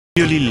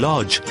really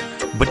large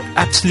but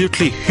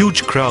absolutely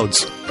huge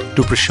crowds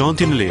to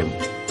Prashanthi Nilayam.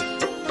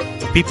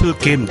 People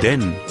came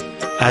then,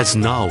 as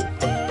now,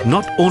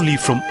 not only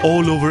from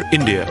all over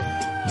India,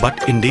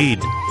 but indeed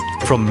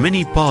from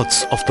many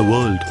parts of the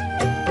world.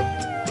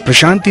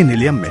 Prashanti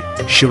Nilayam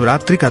में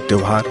शिवरात्रि का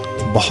त्योहार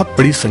बहुत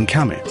बड़ी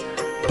संख्या में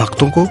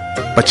भक्तों को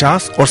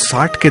 50 और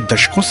 60 के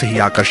दशकों से ही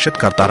आकर्षित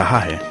करता रहा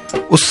है।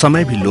 उस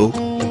समय भी लोग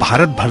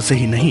भारत भर से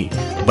ही नहीं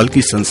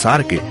बल्कि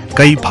संसार के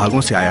कई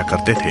भागों से आया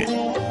करते थे।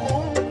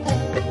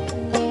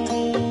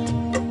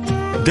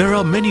 There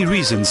are many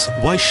reasons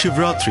why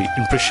Shivratri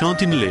in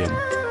Prashanthi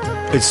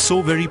Nilayam is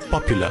so very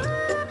popular.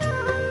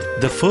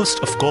 The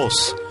first, of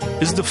course,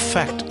 is the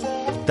fact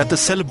that the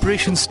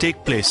celebrations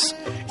take place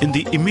in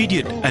the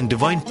immediate and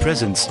divine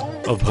presence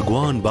of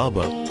Bhagwan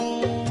Baba.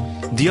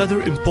 The other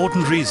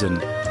important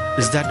reason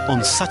is that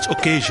on such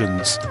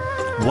occasions,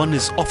 one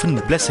is often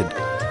blessed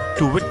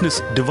to witness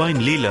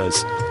divine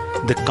leelas,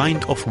 the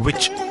kind of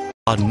which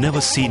are never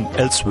seen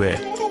elsewhere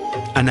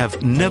and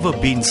have never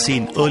been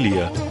seen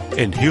earlier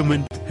in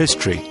human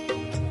history.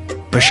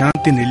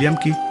 Prashanti Nilayam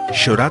की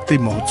शिवरात्रि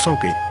महोत्सव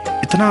के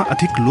इतना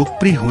अधिक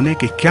लोकप्रिय होने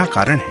के क्या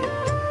कारण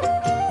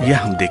हैं,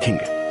 यह हम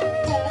देखेंगे।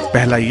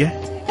 पहला यह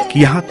कि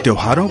यहाँ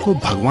त्योहारों को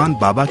भगवान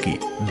बाबा की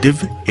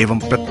दिव्य एवं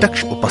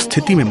प्रत्यक्ष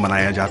उपस्थिति में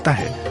मनाया जाता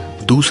है।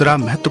 दूसरा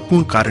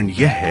महत्वपूर्ण कारण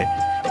यह है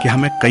कि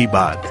हमें कई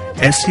बार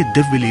ऐसी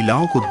दिव्य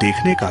लीलाओं को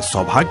देखने का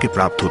सौभाग्य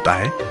प्राप्त होता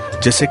है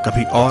जैसे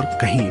कभी और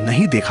कहीं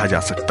नहीं देखा जा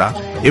सकता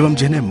एवं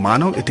जिन्हें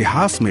मानव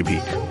इतिहास में भी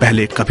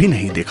पहले कभी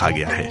नहीं देखा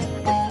गया है।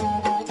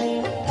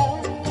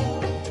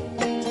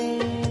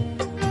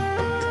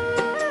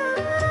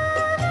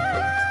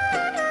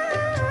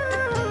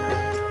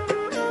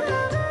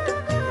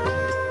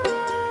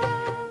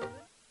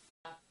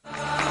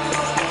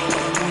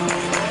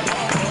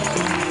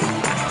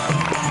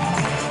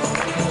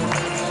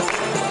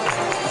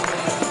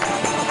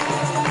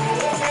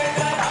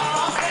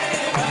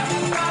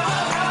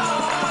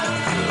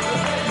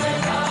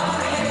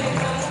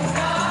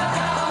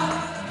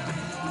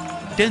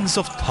 Tens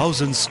of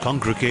thousands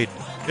congregate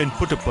in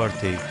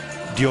Puttaparthi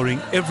during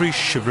every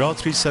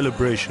Shivratri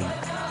celebration.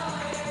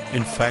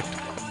 In fact,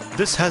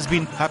 this has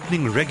been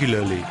happening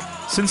regularly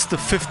since the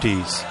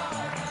 50s.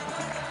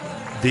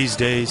 These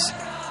days,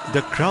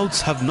 the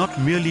crowds have not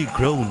merely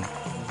grown,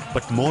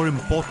 but more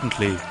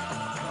importantly,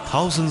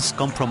 thousands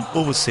come from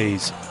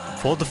overseas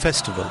for the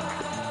festival.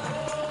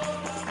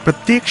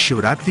 प्रत्येक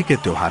शिवरात्रि के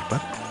त्योहार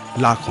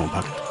पर लाखों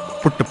भक्त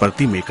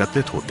पुट्टपर्ती में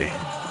एकत्रित होते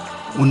हैं।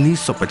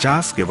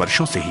 1950 के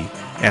वर्षों से ही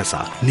ऐसा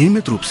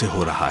नियमित रूप से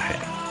हो रहा है।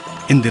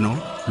 इन दिनों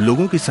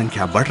लोगों की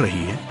संख्या बढ़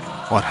रही है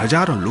और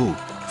हजारों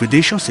लोग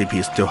विदेशों से भी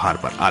इस त्योहार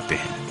पर आते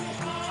हैं।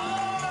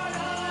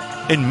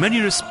 In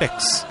many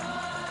respects,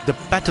 the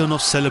pattern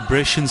of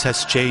celebrations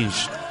has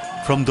changed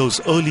from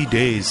those early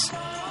days,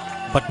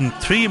 but in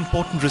three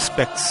important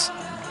respects,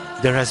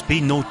 there has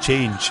been no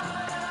change.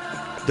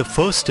 The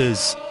first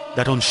is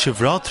that on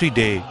Shivratri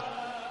day,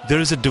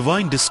 there is a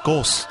divine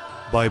discourse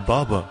by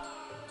Baba.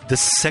 The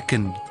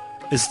second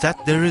is that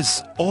there is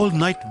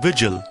all-night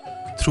vigil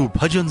through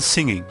bhajan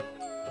singing.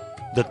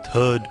 The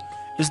third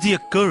is the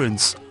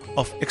occurrence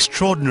of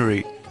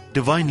extraordinary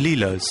divine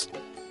leelas.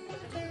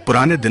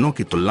 पुराने दिनों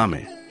की तुलना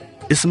में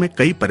इसमें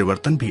कई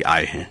परिवर्तन भी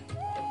आए हैं,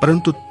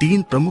 परंतु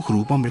तीन प्रमुख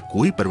रूपों में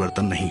कोई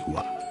परिवर्तन नहीं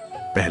हुआ।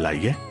 पहला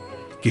यह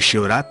कि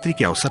शिवरात्रि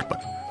के अवसर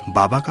पर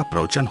बाबा का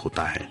प्रवचन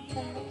होता है।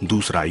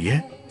 दूसरा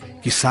यह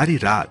कि सारी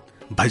रात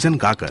भजन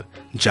गाकर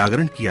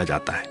जागरण किया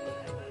जाता है।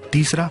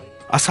 तीसरा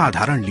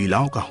असाधारण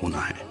लीलाओं का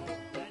होना है।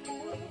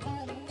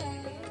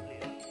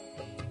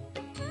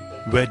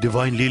 Where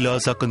divine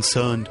leelas are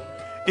concerned,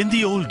 in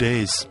the old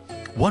days,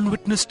 one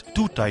witnessed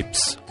two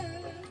types: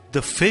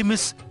 the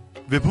famous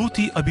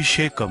Vibhuti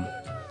Abhishekam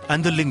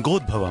and the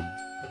Lingodbhavam.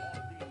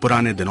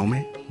 पुराने दिनों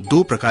में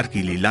दो प्रकार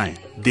की लीलाएं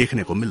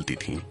देखने को मिलती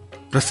थीं,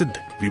 प्रसिद्ध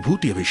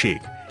विभूति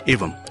अभिषेक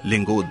एवं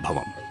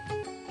लिंगोद्भवम।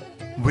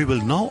 We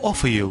will now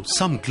offer you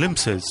some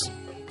glimpses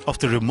of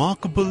the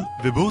remarkable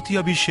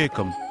Vibhuti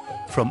Abhishekam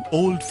from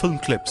old film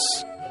clips.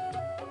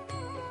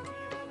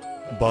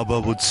 Baba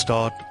would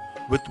start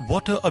with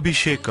water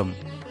abhishekam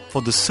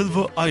for the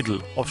silver idol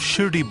of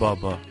Shirdi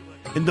Baba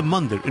in the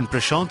mandir in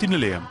Prashanthi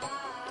Nilayam.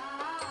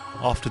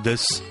 After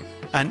this,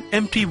 an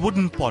empty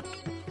wooden pot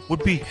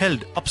would be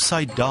held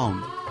upside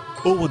down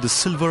over the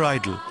silver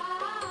idol.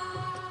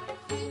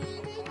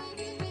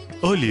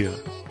 Earlier,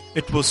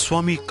 it was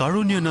Swami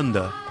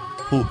Karunyananda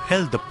who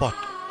held the pot.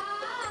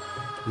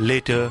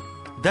 Later,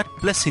 that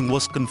blessing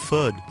was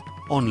conferred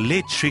on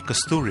late Sri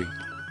Kasturi.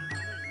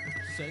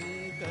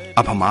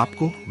 अब हम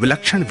आपको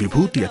विलक्षण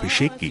विभूति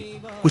अभिषेक की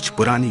कुछ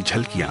पुरानी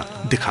झलकियां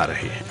दिखा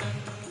रहे हैं।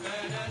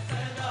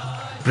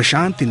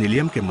 प्रशांति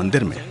निलयम के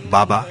मंदिर में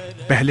बाबा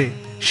पहले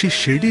श्री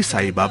शिरडी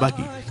साई बाबा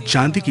की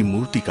चांदी की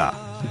मूर्ति का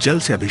जल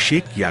से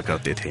अभिषेक किया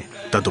करते थे।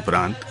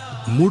 तदुपरांत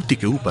मूर्ति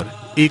के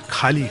ऊपर एक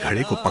खाली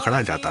घड़े को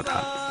पकड़ा जाता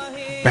था।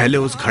 पहले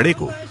उस घड़े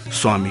को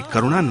स्वामी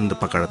करुणानंद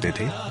पकड़ते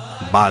थे,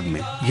 बाद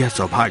में यह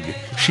सौभाग्य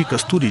श्री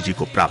कस्तूरी जी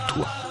को प्राप्त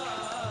हुआ।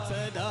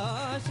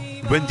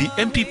 When the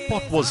empty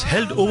pot was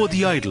held over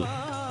the idol,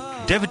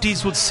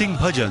 Devotees would sing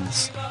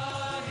bhajans.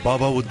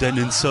 Baba would then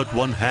insert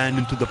one hand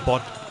into the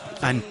pot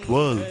and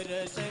twirl.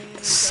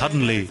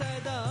 Suddenly,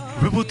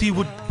 Vibhuti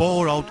would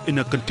pour out in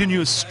a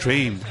continuous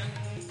stream.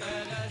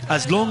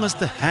 As long as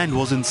the hand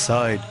was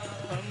inside,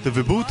 the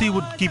Vibhuti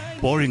would keep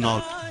pouring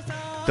out.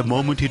 The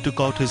moment he took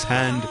out his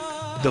hand,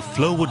 the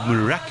flow would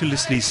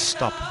miraculously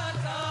stop.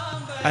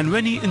 And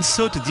when he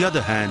inserted the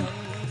other hand,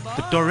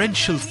 the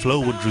torrential flow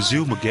would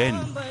resume again.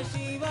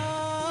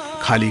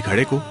 खाली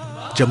घड़े को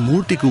जब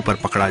मूर्ति के ऊपर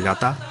पकड़ा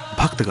जाता,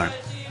 भक्तगण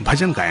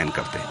भजन गायन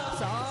करते।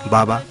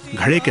 बाबा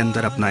घड़े के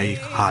अंदर अपना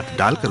एक हाथ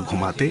डालकर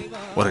घुमाते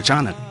और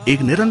अचानक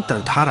एक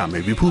निरंतर धारा में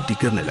विभूति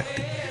गिरने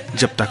लगती।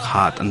 जब तक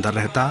हाथ अंदर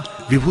रहता,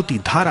 विभूति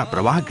धारा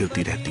प्रवाह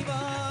गिरती रहती।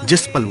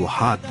 जिस पल वो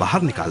हाथ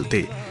बाहर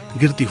निकालते,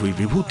 गिरती हुई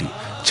विभूति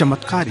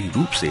चमत्कारी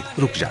रूप से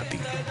रुक जाती।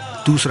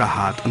 दूसरा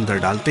हाथ अंदर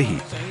डालते ही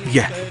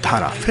यह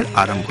धारा फिर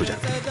आरंभ हो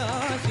जाती।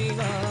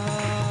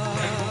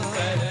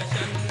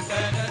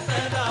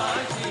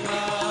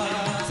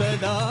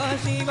 सदा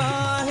शिवा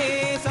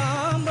हे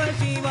सांब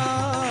शिवा,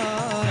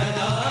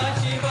 सदा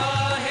शिवा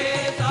हे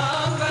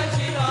सांब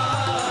शिवा,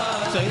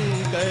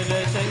 शंकर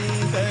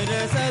शंकर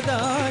सदा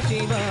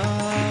शिवा,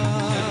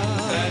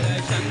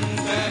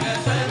 शंकर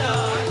सदा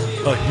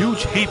Shiva. A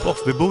huge heap of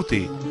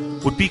vibhuti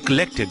would be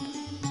collected,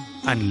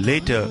 and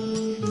later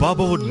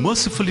Baba would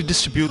mercifully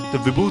distribute the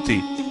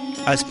vibhuti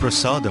as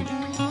prasadam.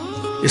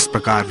 इस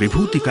प्रकार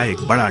विभूति का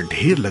एक बड़ा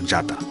ढेर लग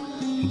जाता।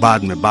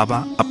 बाद में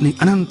बाबा अपनी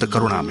अनंत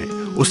करुणा में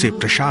उसे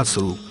प्रसाद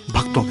स्वरूप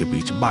भक्तों के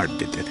बीच बांट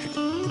देते थे।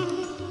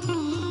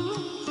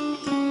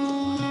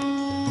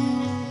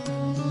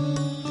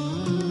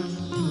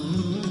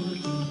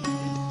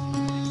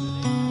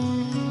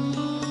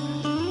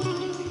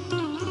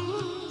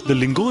 The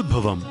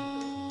Lingodbhavam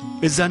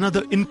is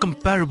another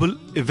incomparable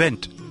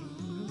event,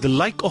 the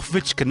like of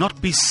which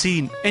cannot be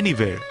seen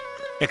anywhere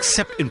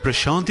except in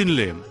Prashanthi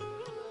Nilayam.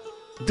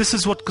 This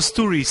is what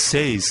Kasturi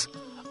says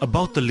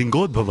about the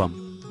Lingodbhavam.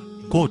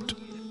 Quote,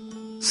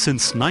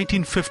 since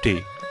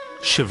 1950,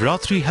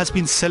 Shivratri has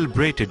been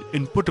celebrated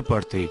in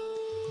Puttaparthi,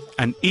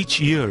 and each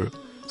year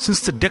since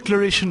the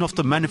declaration of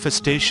the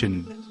manifestation,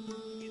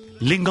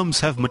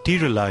 lingams have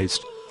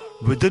materialized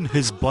within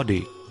his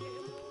body.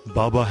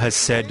 Baba has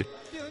said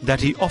that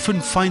he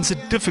often finds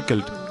it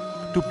difficult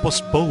to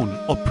postpone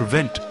or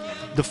prevent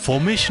the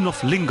formation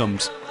of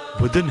lingams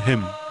within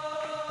him.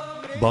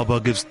 Baba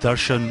gives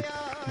darshan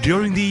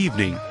during the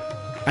evening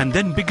and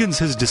then begins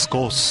his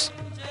discourse.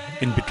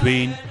 In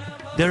between,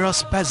 there are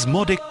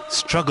spasmodic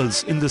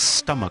struggles in the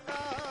stomach.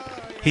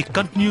 He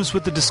continues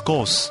with the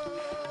discourse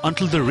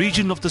until the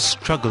region of the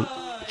struggle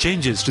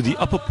changes to the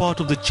upper part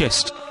of the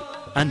chest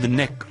and the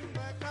neck.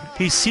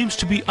 He seems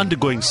to be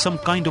undergoing some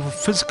kind of a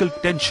physical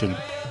tension,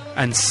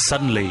 and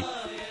suddenly,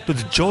 to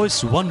the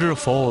joyous wonder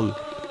of all,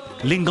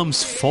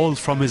 lingams fall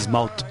from his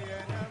mouth.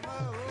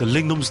 The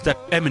lingams that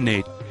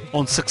emanate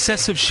on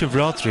successive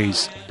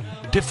Shivratris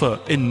differ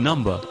in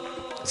number,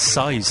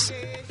 size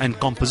and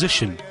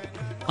composition.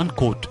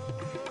 Unquote.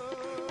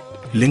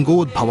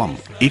 लिंगोद्भवम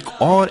एक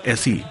और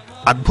ऐसी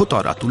अद्भुत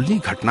और अतुलनीय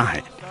घटना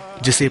है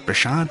जिसे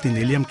प्रशांति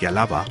निलयम के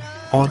अलावा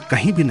और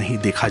कहीं भी नहीं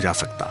देखा जा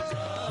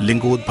सकता।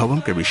 लिंगोद्भवम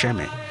के विषय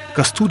में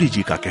कस्तूरी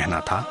जी का कहना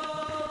था,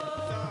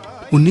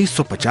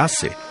 1950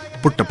 से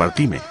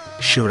पुट्टपर्ती में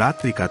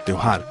शिवरात्रि का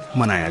त्योहार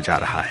मनाया जा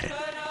रहा है।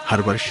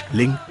 हर वर्ष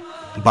लिंग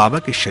बाबा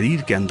के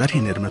शरीर के अंदर ही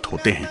निर्मित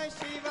होते हैं।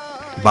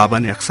 बाबा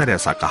ने अक्सर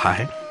ऐसा कहा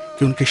है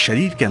कि उनके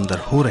शरीर के अंदर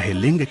हो रहे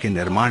लिंग के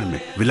निर्माण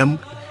में विलंब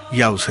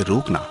या उसे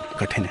रोकना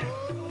कठिन है।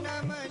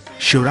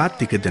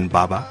 शिवरात्रि के दिन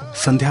बाबा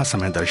संध्या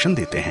समय दर्शन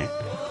देते हैं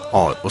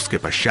और उसके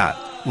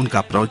पश्चात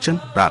उनका प्रवचन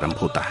प्रारंभ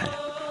होता है।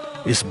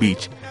 इस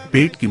बीच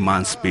पेट की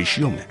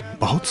मांसपेशियों में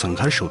बहुत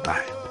संघर्ष होता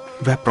है।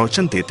 वह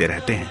प्रवचन देते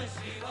रहते हैं।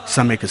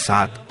 समय के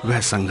साथ वह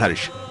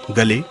संघर्ष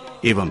गले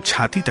एवं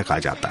छाती तक आ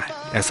जाता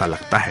है। ऐसा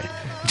लगता है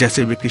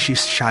जैसे वे किसी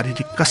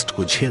शारीरिक कष्ट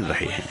को झेल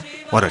रहे हैं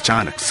और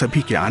अचानक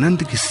सभी के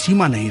आनंद की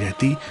सीमा नहीं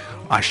रहती।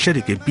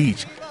 आश्चर्य के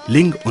बीच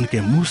लिंग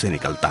उनके मुंह से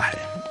निकलता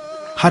है।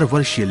 हर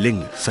वर्ष ये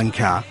लिंग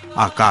संख्या,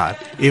 आकार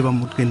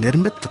एवं उनके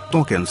निर्मित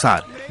तत्वों के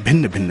अनुसार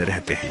भिन्न भिन्न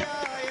रहते हैं।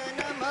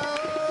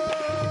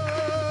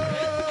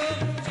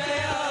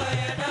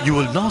 You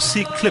will now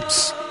see clips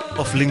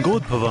of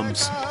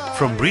Lingodbhavams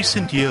from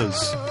recent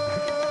years.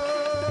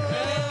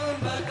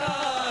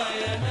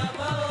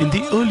 In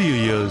the earlier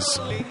years,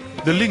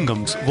 the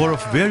lingams were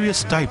of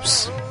various types,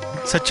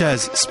 such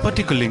as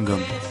Spatika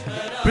Lingam,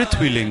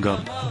 Prithvi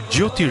Lingam,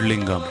 Jyotir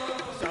Lingam.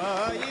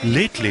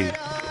 Lately,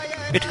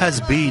 it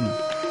has been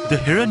the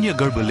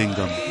Hiranyagarbha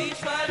Lingam,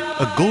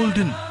 a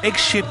golden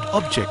egg-shaped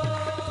object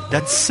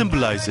that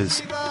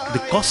symbolizes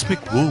the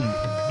cosmic womb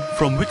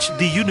from which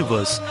the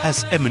universe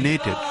has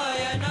emanated.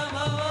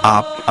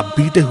 आप अब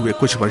बीते हुए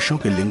कुछ वर्षों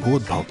के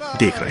लिंगोद्भव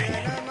देख रहे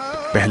हैं।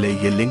 पहले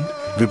ये लिंग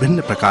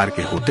विभिन्न प्रकार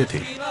के होते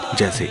थे,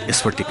 जैसे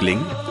स्फटिक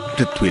लिंग,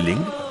 पृथ्वी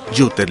लिंग,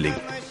 ज्योतिर्लिंग।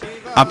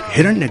 अब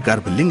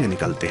हिरण्यगर्भ लिंग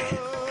निकलते हैं।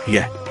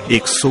 यह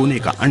एक सोने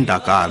का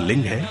अंडाकार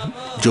लिंग है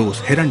जो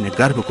उस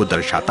हिरण्यगर्भ को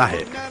दर्शाता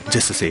है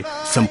जिससे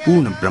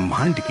संपूर्ण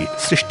ब्रह्मांड की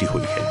सृष्टि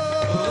हुई है।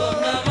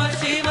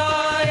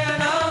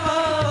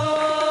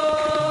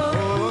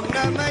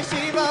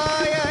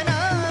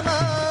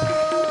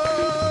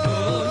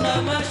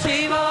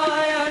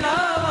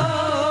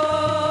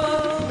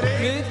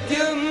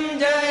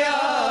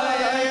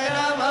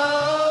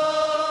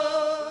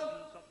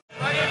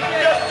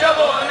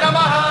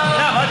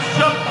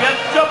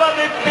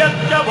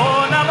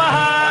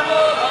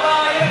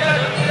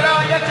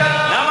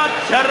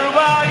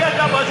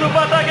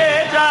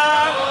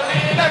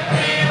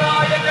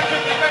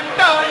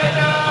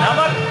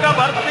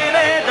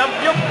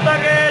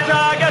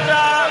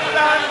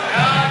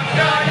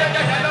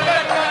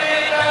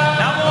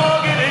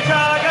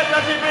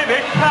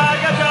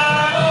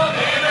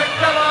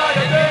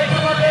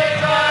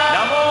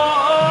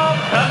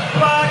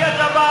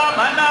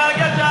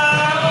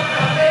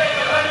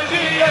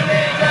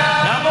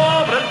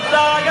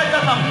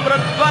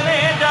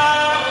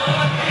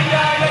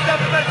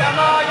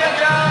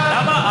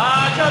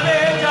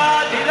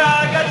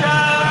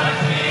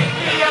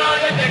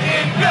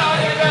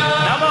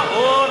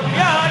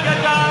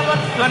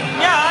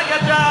 रम्याय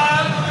च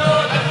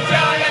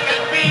दक्षाय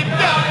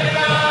कल्पीभ्याय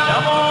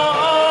नमो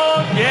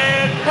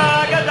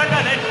ज्येष्ठाय च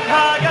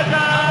कनिष्ठाय च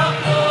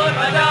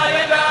पूर्वजाय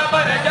च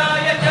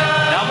परजाय च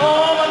नमो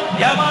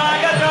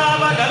मध्यमाय च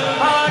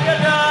वगल्भाय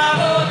च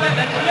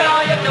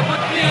नन्याय च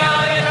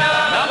पुत्र्याय च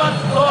नमः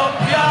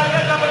सोऽभ्याय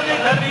च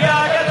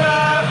प्रतिधर्याय च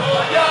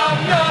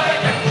भोजाभ्याय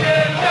च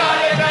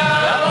क्षेम्याय च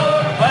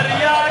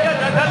वर्याय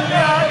च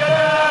कल्याय च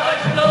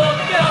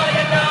श्लोक्याय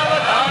च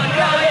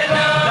अवधान्याय च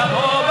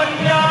नमो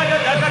वन्याय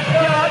च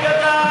कक्ष्याय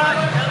च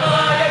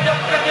शमाय च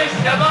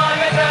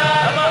प्रतिष्ठमाय च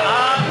नमः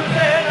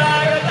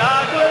आकुलेनाय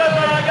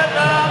चाकुलताय च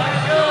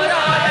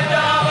शूराय च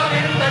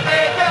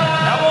अवविन्दते च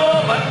नमो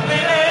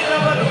वन्दिने च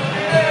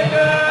वरुन्दिने च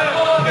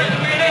नमो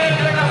विल्मिने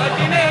च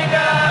कवचिने च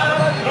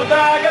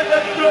श्रुताय च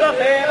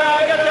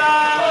शूरसेनाय च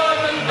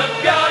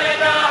दुर्भ्याय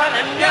च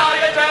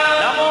अनन्याय च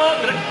नमो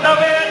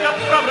दृष्टवे च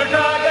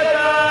प्रवृषाय च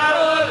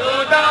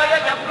दूताय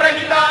च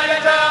प्रहिताय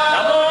च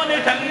नमो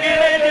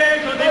निषङ्गिने च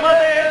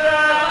श्रुतिमते च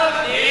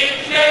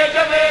दीक्षे च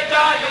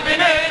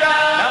वेचायुधिने च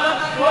नमः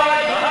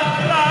स्वाय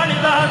सहस्राणि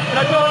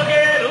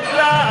सहस्रचोगे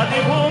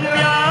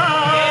रुद्रादिभूम्या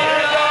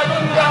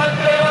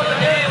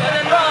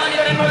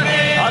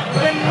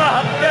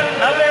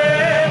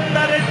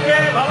अस्मिन्महत्यर्नवेन्दरिष्ये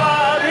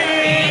भवाधि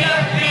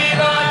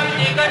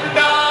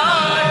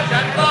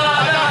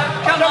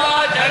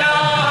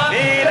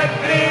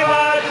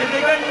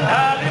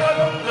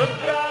नीलग्रीवाशितिकण्ठादिवगुं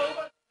दुर्गा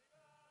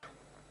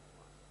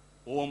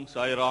ఓం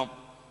సాయిరామ్.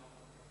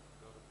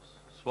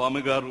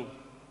 స్వామి గారు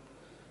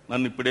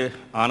నన్ను ఇప్పుడే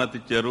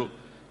ఆనతిచ్చారు.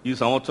 ఈ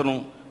సంవత్సరం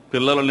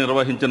పిల్లలు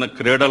నిర్వహించిన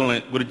క్రీడలని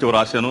గురించి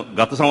రాశాను.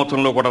 గత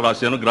సంవత్సరంలో కూడా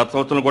రాశాను. గత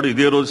సంవత్సరం కూడా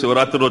ఇదే రోజు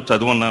శివరాత్రి రోజు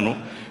చదువున్నాను.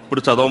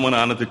 ఇప్పుడు చదవమని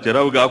ఆనతిచ్చారు.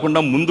 అవి కాకుండా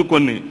ముందు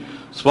కొన్ని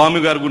స్వామి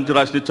గారి గురించి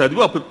రాసి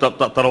చదివి అప్పుడు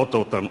తర్వాత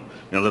చదువుతాను.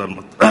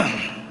 ఎందరన్నమాట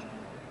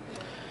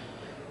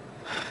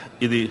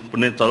ఇది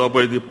ఇప్పుడు నేను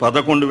చదవబోయేది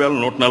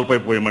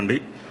 11,140 పోయమండి.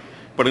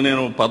 ఇప్పుడు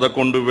నేను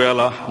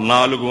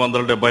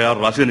 11,476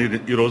 రాశాను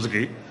ఈ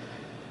రోజుకి.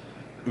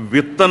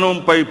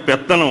 విత్తనంపై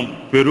పెత్తనం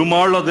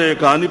పెరుమాళ్లదే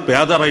కాని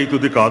పేద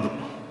రైతుది కాదు.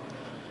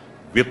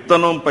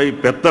 విత్తనంపై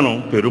పెత్తనం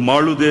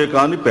పెరుమాళ్ళుదే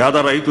కాని పేద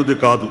రైతుది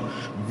కాదు.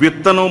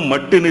 విత్తనం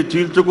మట్టిని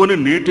చీల్చుకొని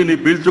నీటిని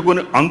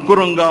పీల్చుకొని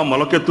అంకురంగా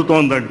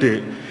మొలకెత్తుతోందంటే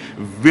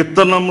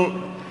విత్తనం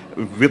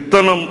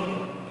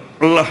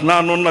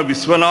నానున్న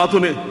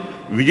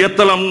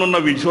వియత్తలంనున్న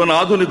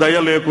విశ్వనాథుని దయ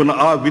లేకున్నా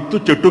ఆ విత్తు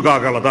చెట్టు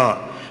కాగలదా?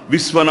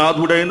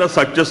 విశ్వనాథుడైన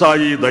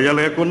సత్యసాయి దయ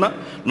లేకున్నా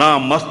నా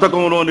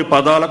మస్తకంలోని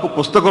పదాలకు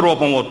పుస్తక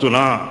రూపం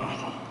వచ్చునా?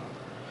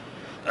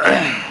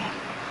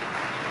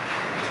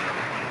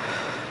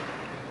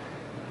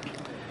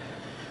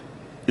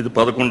 ఇది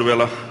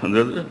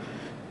 11,000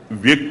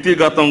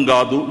 వ్యక్తిగతం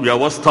కాదు,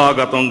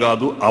 వ్యవస్థాగతం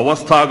కాదు,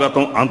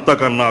 అవస్థాగతం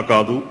అంతకన్నా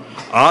కాదు,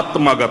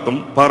 ఆత్మగతం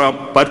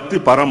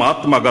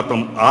పరమాత్మగతం,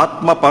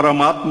 ఆత్మ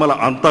పరమాత్మల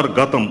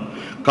అంతర్గతం.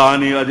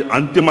 కానీ అది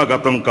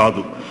అంతిమగతం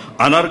కాదు.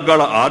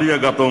 అనర్గళ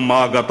ఆర్యగతం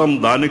మా గతం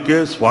దానికే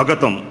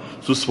స్వాగతం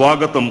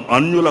సుస్వాగతం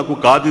అన్యులకు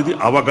కాదిది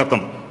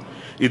అవగతం.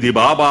 ఇది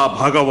బాబా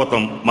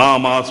భాగవతం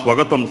మా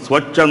స్వగతం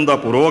స్వచ్ఛంద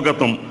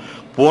పురోగతం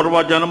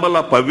పూర్వజన్మల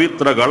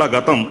పవిత్ర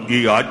గళగతం. ఈ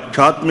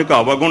ఆధ్యాత్మిక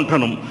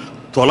అవగుంఠనం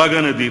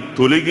తొలగనిది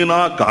తొలగినా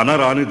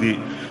కానరానిది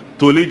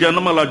తొలి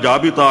జన్మల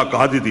జాబితా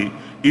కాదిది.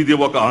 ఇది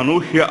ఒక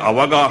అనూహ్య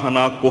అవగాహన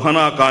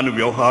కుహనా కాని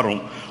వ్యవహారం.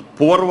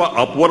 పూర్వ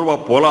అపూర్వ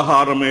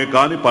పోలహారమే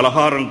కాని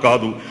పలహారం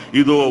కాదు.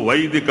 ఇదో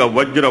వైదిక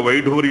వజ్ర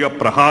వైఢూర్య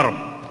ప్రహారం.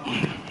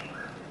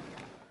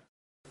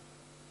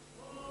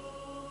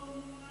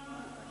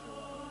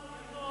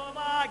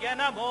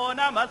 నమో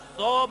నమః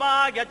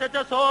సోమాయ చ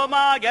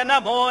సోమాయ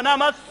నమో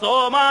నమః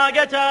సోమాయ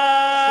చ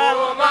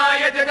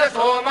सोमाय च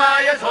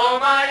सोमाय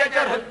सोमाय च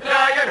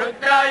रुद्राय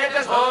रुद्राय च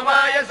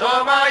सोमाय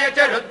सोमाय च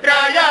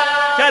रुद्राय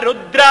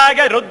रुद्राय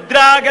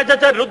रुद्राय च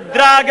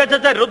रुद्राय च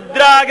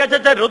रुद्राय च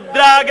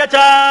रुद्राय च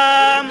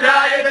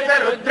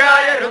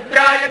रुद्राय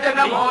रुद्राय च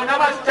नमो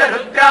नमश्च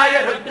रुद्राय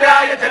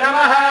रुद्राय च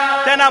नमः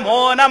नमो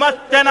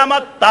नमश्च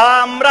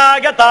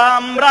नमस्ताम्राय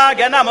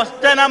ताम्राय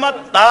नमश्च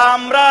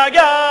नमस्ताम्राय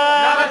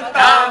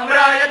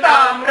नमस्ताम्राय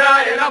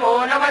ताम्राय नमो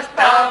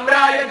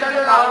नमस्ताम्राय च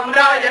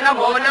ताम्राय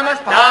नमो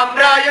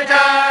नमस्ताम्राय च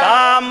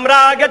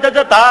ताम्राय च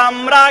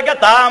ताम्राय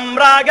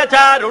ताम्राय च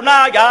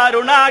रुणाय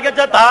रुणाय च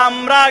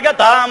ताम्राय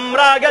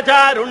ताम्राय च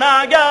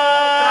रुणाय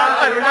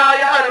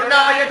अरुणाय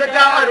अरुणाय च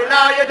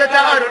अरुणाय च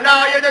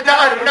अरुणाय च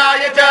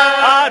अरुणाय च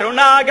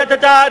अरुणाय च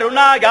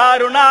अरुणाय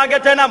अरुणाय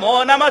च नमो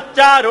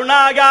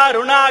नमश्चारुणाय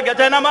अरुणाय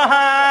च नमः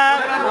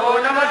नमो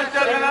नमश्च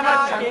नमः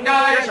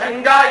शङ्गाय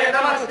शङ्गाय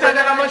नमश्च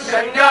नमः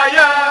शङ्गाय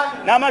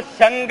नमः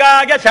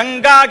शङ्गाय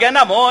शङ्गाय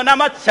नमो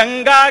नमः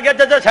शङ्गाय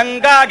च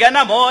शङ्गाय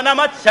नमो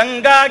नमः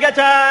शङ्गाय च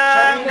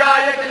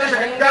शङ्गाय च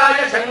शङ्गाय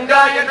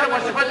शङ्गाय च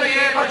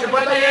पशुपतये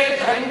पशुपतये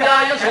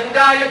शङ्गाय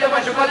शङ्गाय च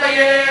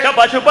पशुपतये च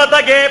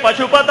पशुपतये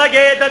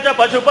पशुपतये च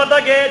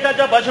पशुपतये च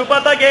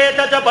पशुपतये च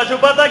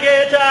पशुपतये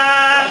च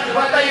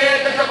पशुपतये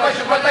च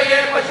पशुपतये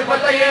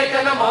पशुपतये च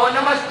नमो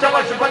नमश्च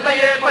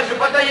पशुपतये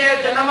पशुपतये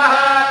च नमः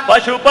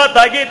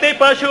पशुपतगिति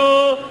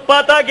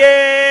पशुपतगे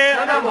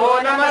नमो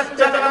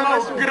नमश्च नमो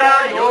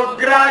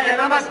उग्रायोग्राय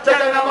नमश्च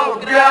नमो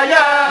उग्राय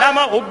नम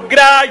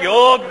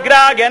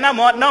उग्रायोग्राय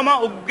नमो नम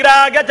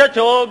उग्राय च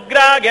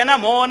चोग्राय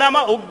नमो नम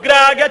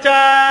उग्राय च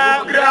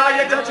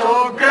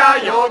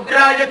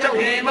चोग्रायोग्राय च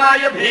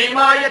भीमाय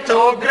भीमाय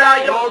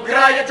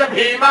चोग्रायोग्राय च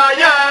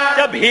भीमाय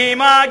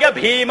भीमाय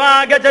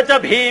भीमाय च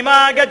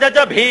भीमाय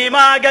च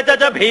भीमाय च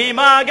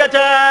भीमाय च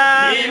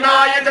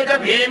भीमाय च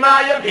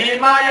भीमाय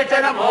भीमाय च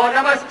नमो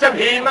नमश्च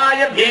भीमाय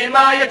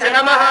भीमाय च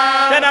नमः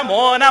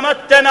नमो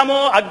नमश्च नमो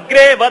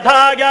अग्रे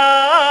वधाय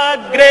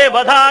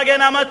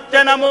नमश्च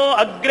नमो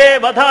अग्रे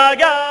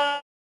वधाय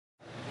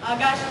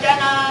अगस्त्य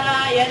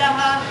नारायणः.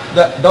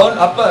 The down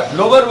upper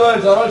lower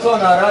words are also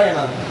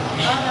Narayana.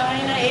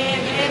 Narayan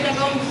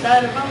एवेदगुं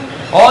सर्वं.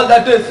 All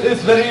that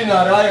is very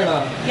Narayana.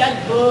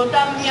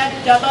 यद्भूतं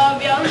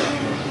यच्चतव्यं.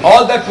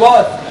 All that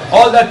was,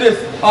 all that is,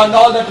 and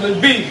all that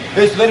will be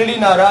is verily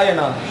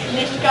Narayana.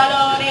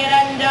 निष्कलो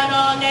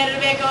निरञ्जनो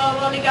निर्विको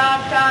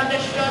मुनिकाक्षात्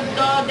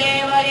शुद्धो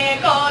देव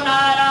एको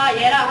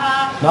नारायणः.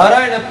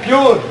 Narayana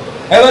pure,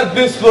 ever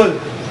blissful,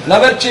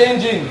 never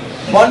changing,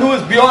 one who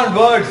is beyond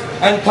words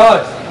and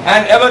thoughts,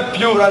 and ever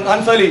pure and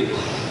unsullied.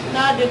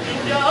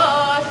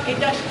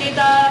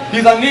 He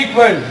is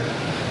unequaled.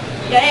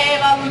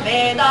 एवं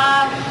वेद.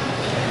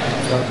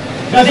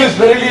 This is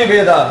verily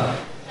Veda.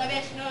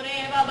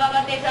 सविष्णुरेव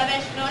भवति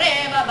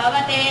सविष्णुरेव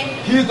भवति.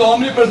 He is the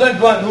omnipresent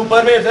one who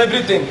pervades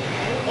everything.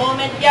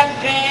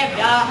 ओमित्यग्रे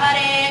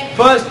व्याहरे.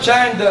 First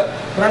chant the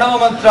Pranava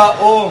mantra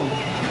Om.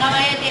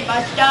 नमयति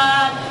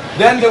पश्चात्.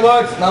 Then the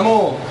words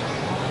Namo.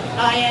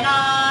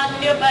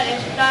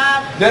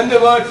 नारायणान्युपरिष्टात्. Then the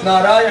words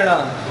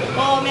Narayana.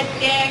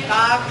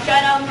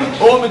 ओमित्येकाक्षरम्.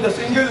 Om is a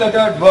single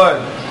lettered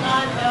word.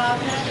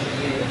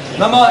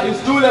 Nama is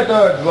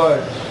two-lettered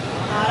word.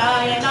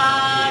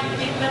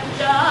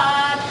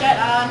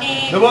 नारायणान्युपरिष्टाक्षराणि.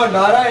 The word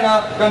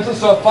Narayana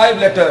consists of 5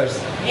 letters.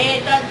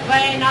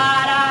 एतद्वै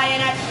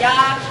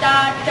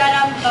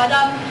नारायणस्याक्षरम्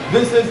पदम्.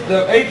 This is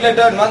the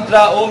 8-letter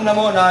mantra Om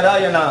Namo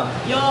Narayana.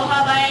 यो ह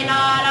वै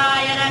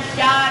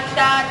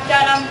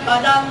नारायणस्याक्षरम्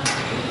पदम्.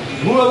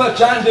 Whoever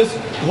chants this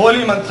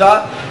holy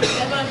mantra,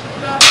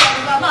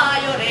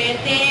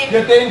 सर्वमायुरेति. he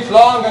attains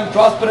long and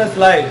prosperous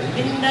life.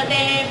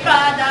 विन्दते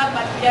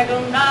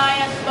प्राजापत्यगुणाय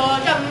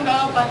स्पोषं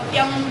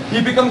गौपत्यम्. He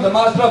becomes the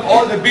master of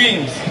all the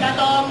beings.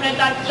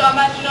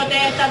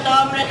 ततोऽमृतत्वमश्नुते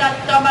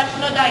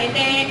ततोऽमृतत्वमश्नुत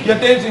इति. He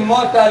attains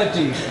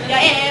immortality. य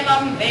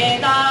एवं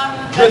वेद.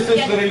 This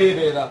is really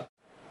Veda.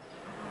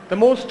 The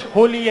most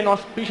holy and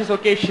auspicious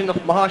occasion of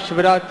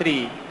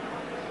MahaSivarathi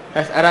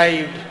has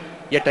arrived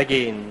yet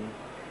again.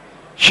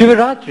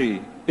 Shivaratri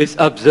is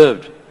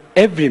observed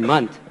every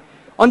month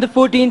on the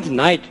 14th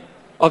night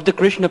of the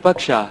Krishna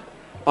Paksha,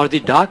 or the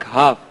dark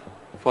half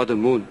for the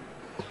moon.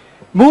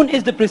 Moon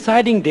is the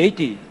presiding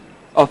deity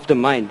of the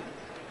mind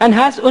and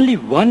has only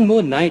one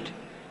more night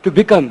to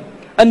become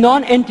a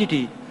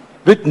non-entity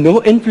with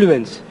no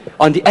influence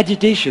on the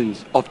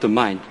agitations of the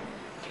mind.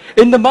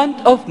 In the month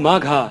of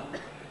Magha,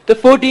 the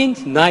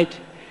 14th night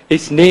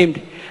is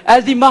named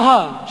as the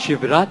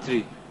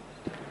MahaSivarathi.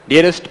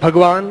 Dearest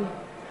Bhagwan,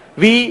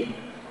 we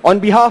on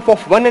behalf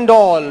of one and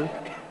all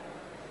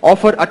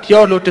offer at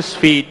your lotus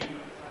feet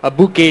a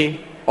bouquet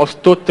of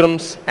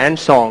stotrams and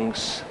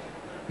songs.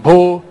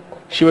 Bho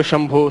Shiva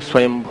Shambho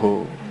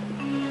Swayambho.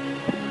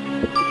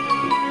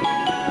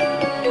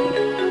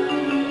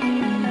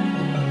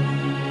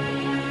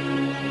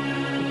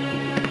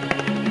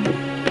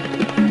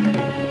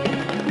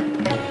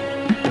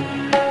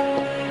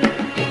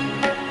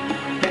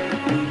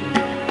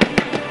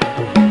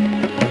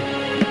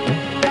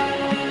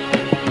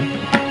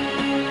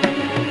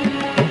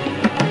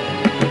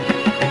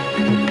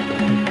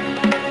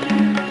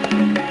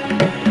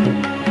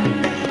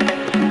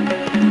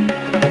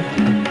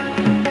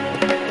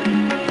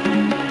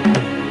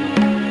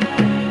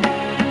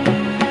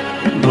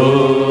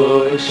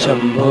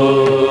 Shambho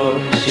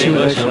Shiv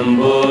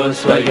Shambho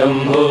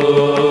Swayambho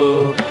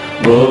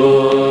भो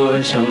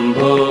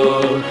शंभो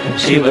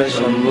शिव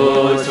शंभो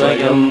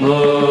स्वयंभो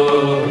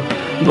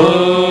भो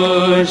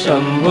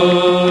शंभो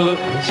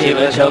शिव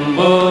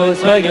शंभो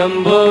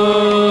स्वयंभो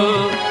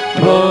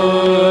भो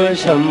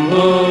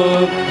शंभो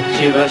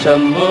शिव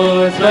शंभो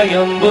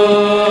स्वयंभो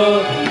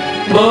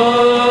भो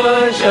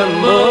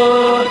शंभो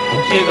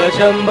शिव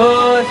शंभो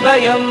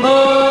स्वयंभो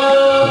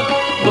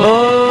भो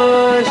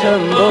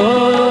शंभो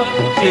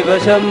शिव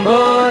शंभो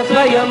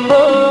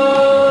स्वयंभो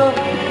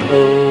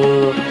भो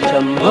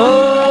शंभो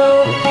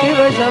शिव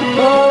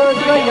शंभो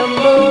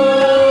स्वयंभो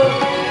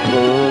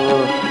भो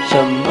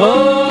शंभो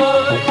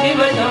शिव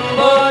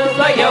शंभो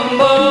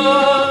स्वयंभो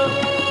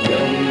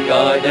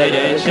गंगाधर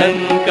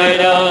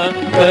शंकर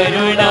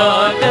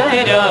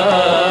करुणाकरा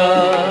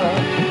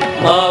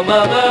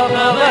मामव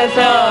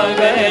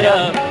भवसागर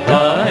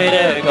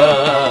तारका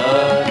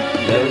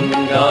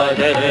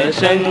गंगाधर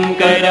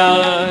शंकर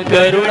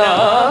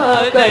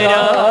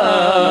करुणाकरा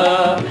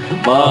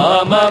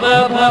मामव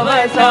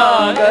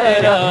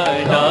भवसागर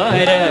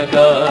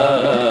तारका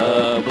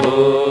भो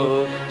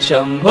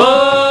शंभो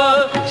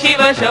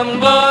शिव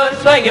शम्भो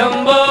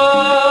स्वयम्भो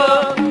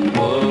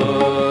ओ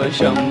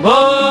शम्भो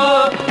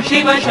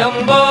शिव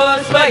शम्भो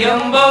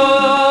स्वयम्भो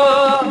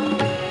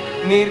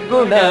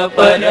निर्गुण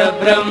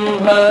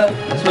परब्रह्म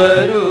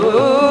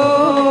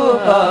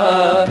स्वरूपा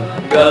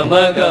गम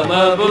गम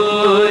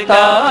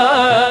भूता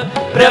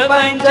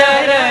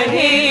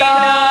प्रपञ्चरहिता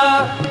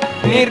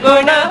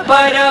निर्गुण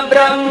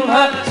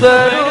परब्रह्म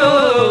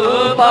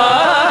स्वरूपा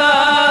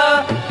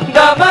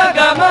गम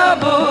गम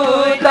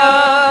भूता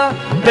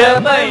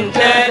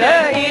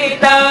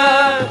प्रपञ्चरहिता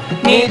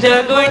निज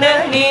गुण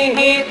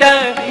निहित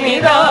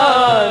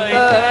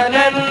निरानन्दा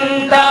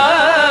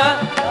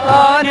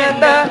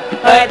आनन्द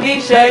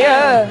अतिशय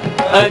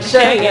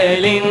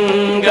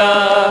अक्षयलिङ्गा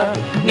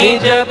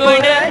निज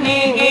गुण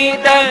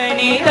निहित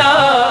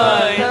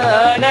निरानन्दा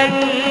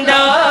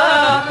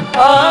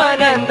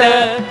आनन्द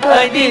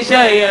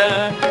अतिशय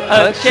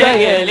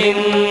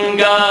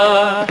अक्षयलिङ्गा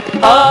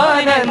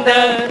आनन्द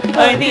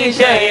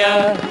अतिशय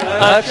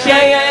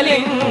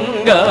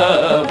अक्षयलिङ्गा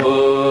भो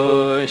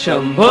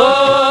शम्भो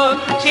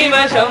शिव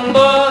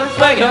शम्भो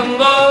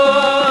स्वयम्भो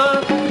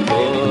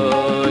भो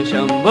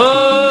शम्भो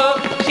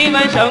शिव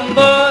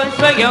शम्भो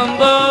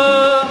स्वयम्भो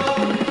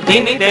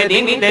धिमित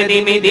धिमित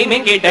धिमि धिमि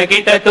किट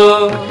किट तो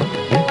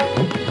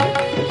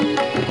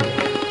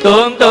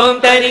तोम तोम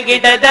तरि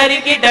किट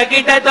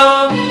तो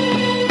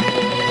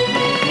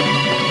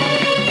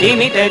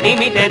धिमित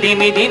धिमित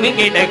धिमि धिमि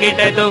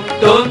किट तो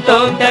तोम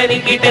तोम तरि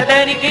किट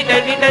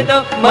तो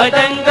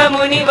मतंग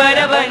मुनिवर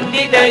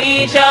वंदित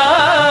ईशा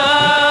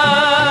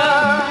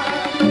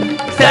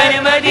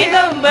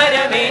सर्वदिगंबर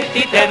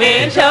वेष्टित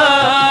वेशा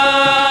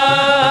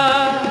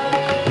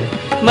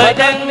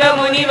मतंग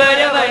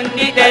मुनिवर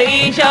वंदित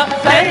ईशा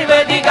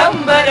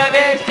सर्वदिगंबर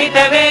वेष्टित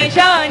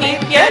वेशा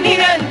नित्य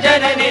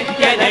निरंजन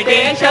नित्य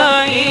नटेशा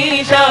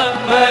ईशा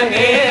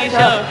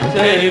महेशा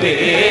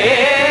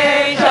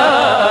सर्वेशा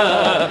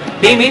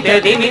धिमित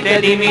धिमित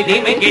धिमि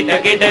धिमि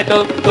किट तो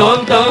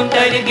तोम तोम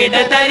तरि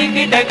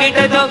किट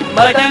तो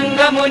मतंग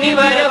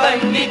मुनिवर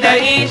वंदित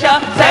ईशा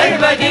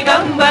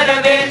सर्वदिगंबर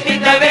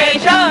वेष्टित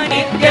वेशा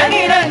नित्य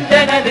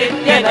निरंजन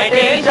नृत्य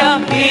नटेशा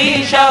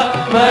ईशा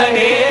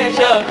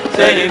महेशा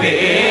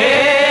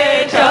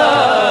सर्वेशा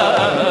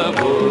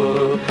भो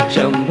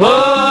शम्भो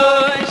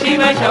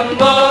शिव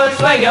शम्भो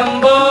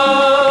स्वयम्भो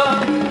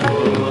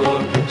भो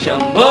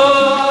शम्भो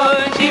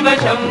शिव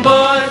शम्भो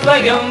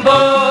स्वयम्भो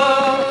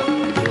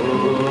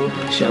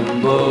भो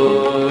शम्भो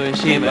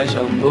शिव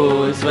शम्भो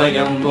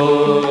स्वयम्भो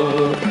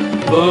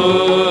भो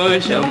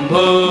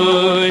शम्भो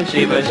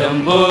शिव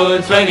शम्भो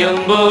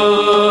स्वयम्भो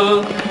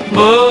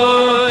भो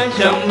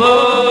शम्भो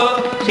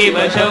शिव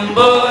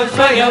शम्भो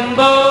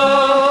स्वयम्भो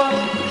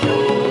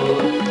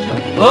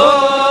भो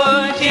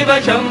शिव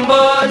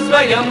शम्भो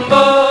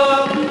स्वयम्भो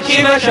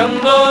शिव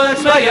शम्भो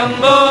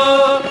स्वयम्भो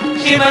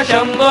शिव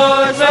शम्भो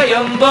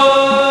स्वयम्भो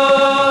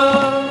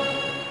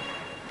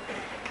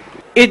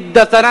इद्द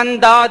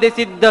सनंदादि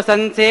सिद्ध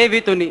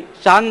संसेवितुनि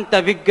शांत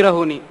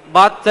विग्रहुनि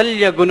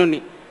वात्सल्य गुणुनि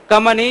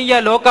कमनीय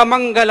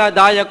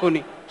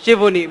लोकमंगलदायकुनि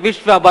शिवुनि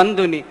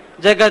विश्वबंधुनि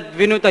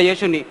जगद्विनुत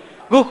यशुनि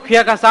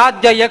गुह्यक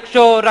साध्य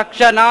यक्षो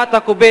रक्षनाथ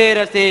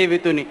कुबेर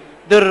सेवितुनि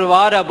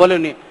दुर्वार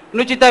बलुनि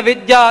नुचित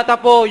विद्या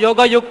तपो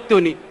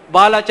योगयुक्तुनि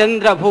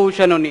Balchandra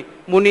भूषणुनि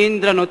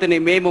मुनीन्द्रनुतुनि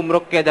मेमु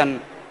मृक्यदन्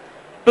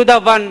to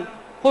the one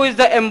who is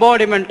the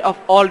embodiment of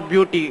all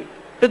beauty,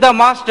 to the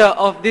master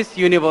of this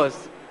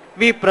universe,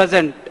 we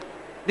present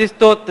this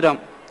stotram,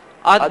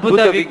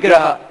 Adbhuta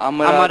Vigraha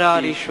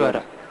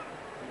Amararishwara.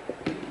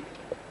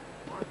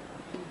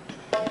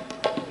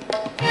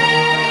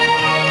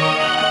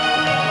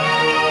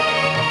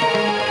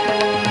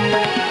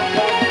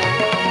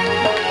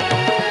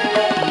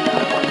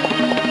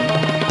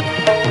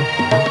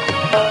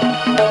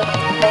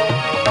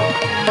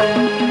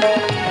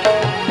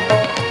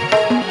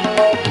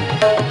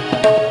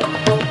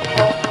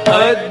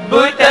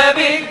 अद्भुत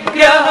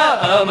विग्रह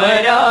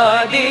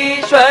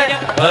अमराधीश्वर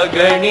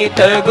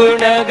अगणित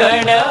गुण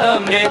गण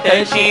अमृत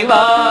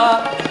शिवा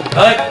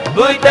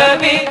अद्भुत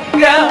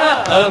विग्रह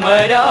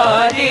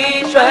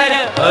अमराधीश्वर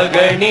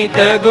अगणित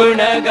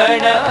गुण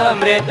गण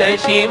अमृत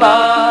शिवा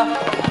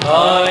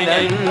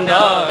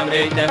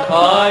आनंदामृत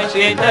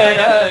आश्रित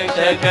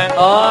रक्षक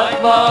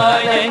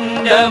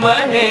आत्मानंद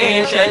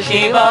महेश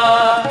शिवा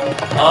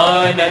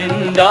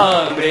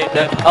आनंदामृत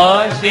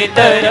आश्रित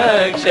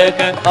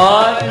रक्षक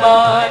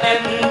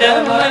आत्मानंद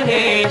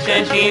महेश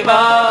शिवा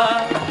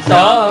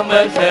सांब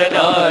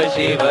सदा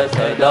शिव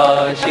सदा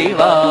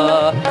शिवा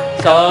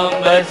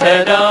सांब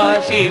सदा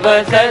शिव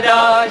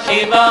सदा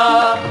शिवा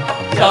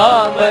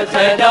सांब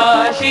सदा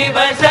शिव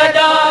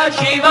सदा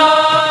शिवा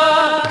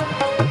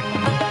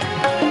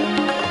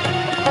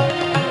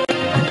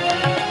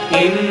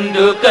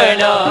इंदु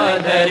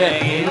कलाधर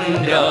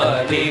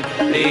इंद्रादि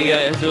प्रिय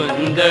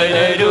सुंदर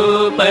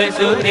रूप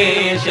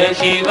सुरेश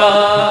शिवा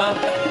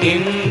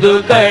इंदु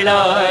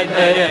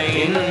कलाधर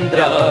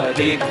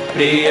इंद्रादि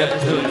प्रिय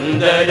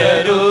सुंदर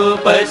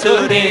रूप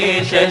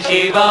सुरेश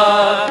शिवा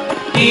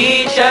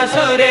ईश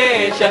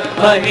सुरेश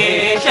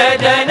महेश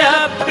जन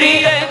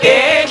प्रिय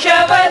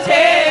केशव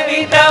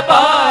सेवित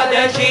पाद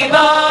शिवा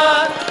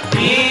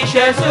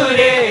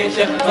सुरेश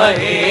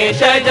महेश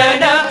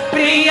जन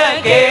प्रिय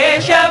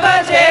केशव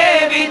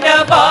सेवित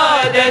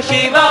पाद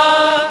शिवा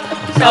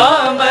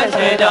सांब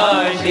सदा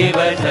शिव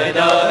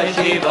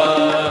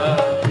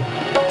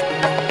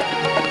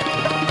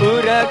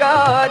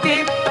उरगादि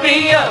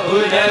प्रिय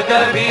उरग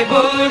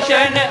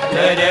विभूषण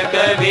नरक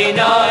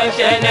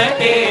विनाशन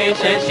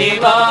केश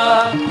शिवा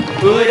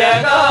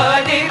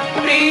उरगादि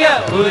प्रिय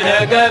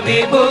उरग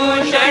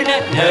विभूषण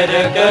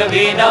नरक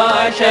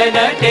विनाशन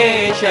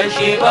केश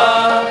शिवा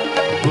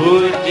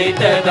ऊर्जित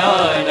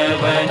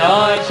दानव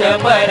नाश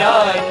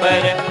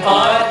परात्पर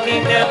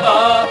आर्जित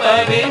पाप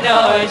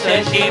विनाश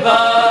शिवा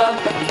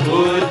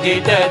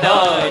ऊर्जित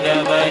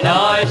दानव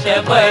नाश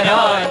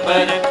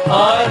परात्पर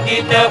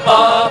आर्जित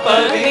पाप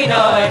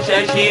विनाश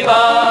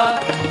शिवा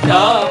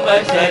सांब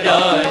सदा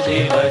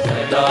शिव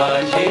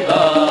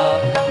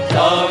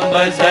सांब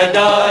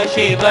सदा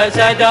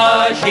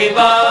शिव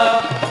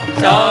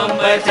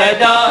सांब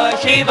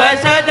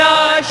सदा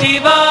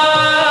शिवा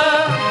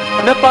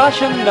न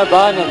पाशं न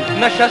बाणं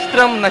न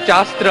शस्त्रं न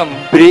चास्त्रं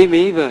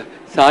प्रेमेव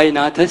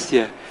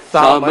साईनाथस्य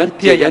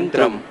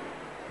सामर्थ्ययन्त्रम्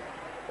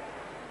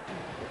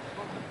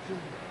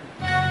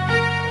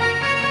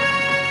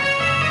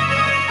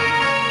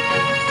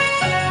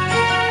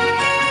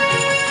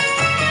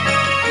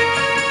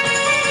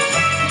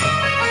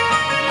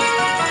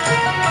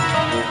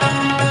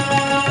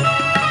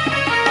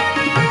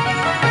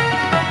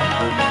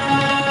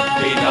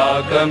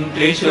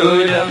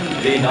त्रिशूलं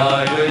विना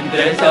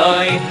रुद्र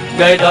साई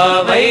गदा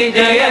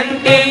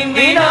वैजयन्तीं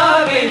विना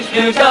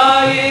विष्णु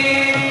साई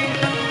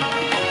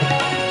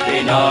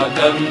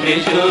पिनाकं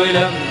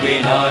त्रिशूलं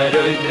विना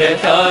रुद्र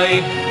साई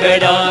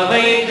गदा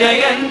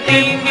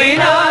वैजयन्तीं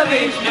विना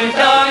विष्णु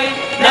साई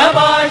न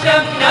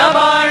पाशं न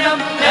बाणं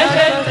न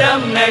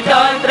शस्त्रं न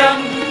चास्त्रं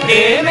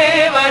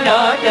तेमेव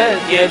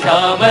नाथस्य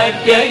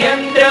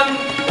सामर्थ्ययन्त्रं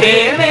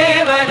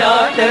तेमेव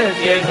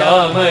नाथस्य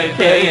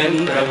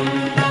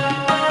सामर्थ्ययन्त्रम्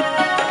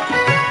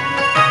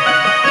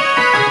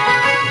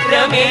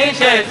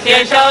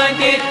रमेशस्य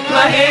शान्ति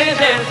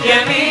महेशस्य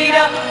वीर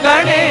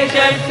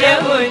गणेशस्य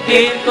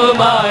बुद्धि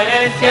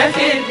कुमारस्य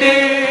सिद्धि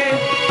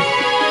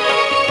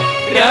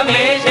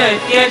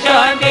रमेशस्य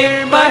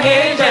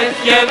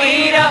शान्तिर्महेशस्य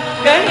वीर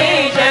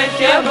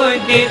गणेशस्य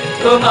बुद्धि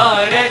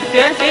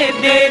कुमारस्य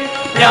सिद्धि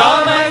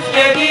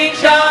रामस्य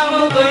दीक्षा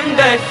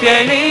मुकुन्दस्य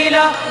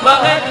लीला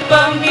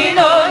महत्त्वं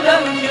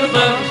विनोदं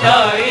शुभं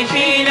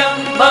साईशीलं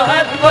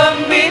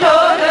महत्त्वं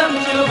विनोदं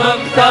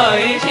शुभं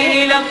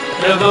साईशीलं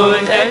प्रभो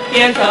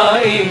सत्य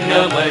साई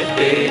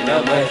नमस्ते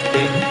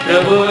नमस्ते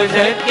प्रभो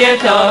सत्य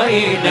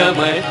साई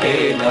नमस्ते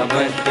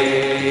नमस्ते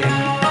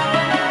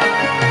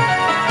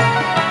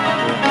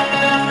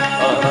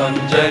अहं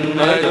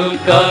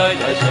जन्मदुःखा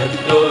न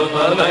शक्तो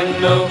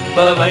भवन्नो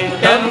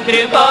भवन्तं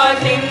कृपा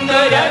सिन्धु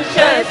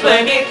रक्षस्व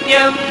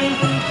नित्यम्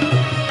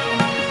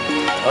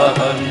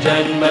अहं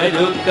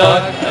जन्मदुःखा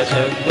न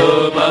शक्तो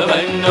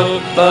भवन्नो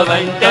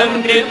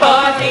भवन्तं कृपा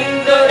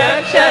सिन्धु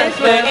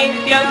रक्षस्व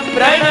नित्यं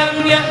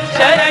प्रणम्य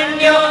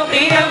शरण्यो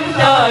प्रियं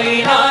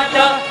साईनाथ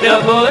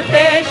प्रभो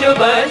ते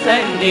शुभ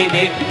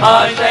सन्निधे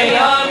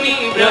आशयामि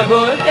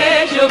प्रभो ते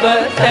शुभ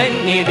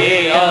सन्निधे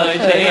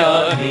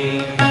आशयामि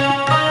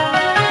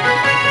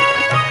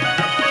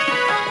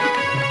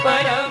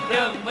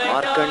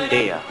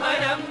Markandeya.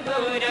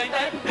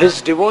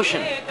 His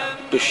devotion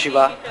to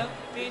Shiva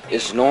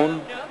is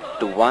known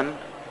to one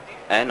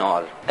and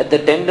all. At the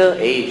tender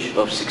age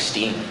of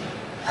 16,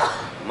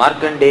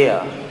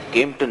 Markandeya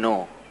came to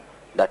know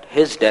that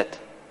his death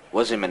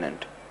was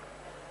imminent.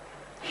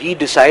 He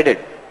decided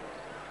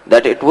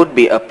that it would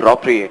be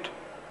appropriate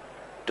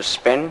to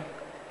spend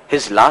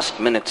his last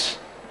minutes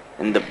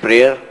in the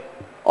prayer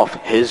of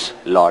his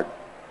Lord.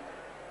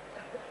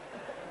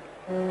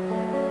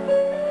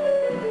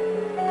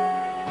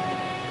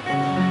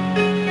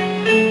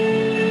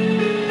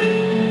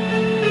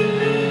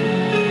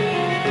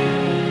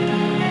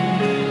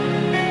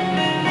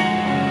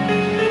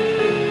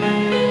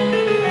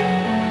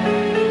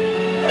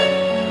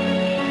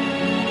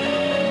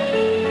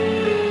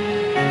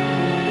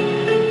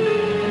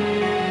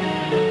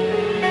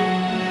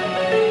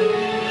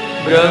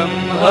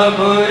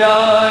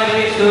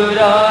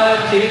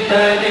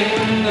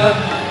 ब्रह्मपुरारिसुराचितलिङ्गं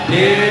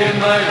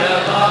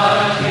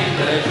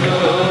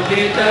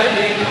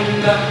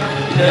निर्मलभासितशोभितलिङ्गं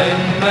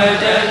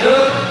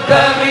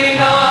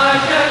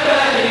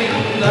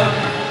जन्मजदुःखविनाशकलिङ्गं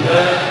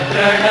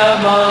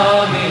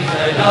प्रणमामि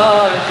सदा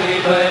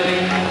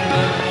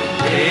शिवलिङ्गं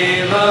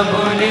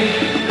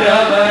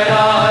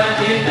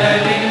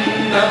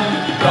देवमुनिप्रवराचितलिङ्गं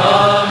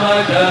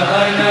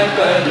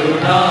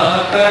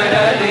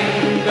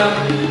कामदहनकरुणाकरलिङ्गं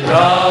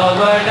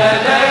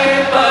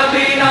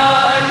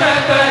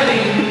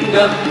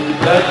रावणदर्पविनाशकलिङ्गं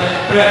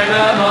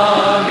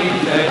तत्प्रणमामि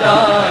सदा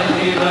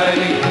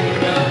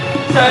शिवलिङ्गं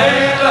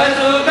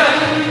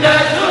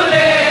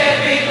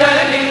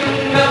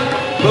सर्वसुगन्धसुलेपितलिङ्गं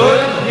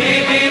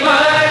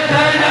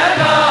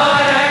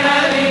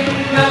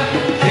बुद्धिविवर्धनकारणलिङ्गं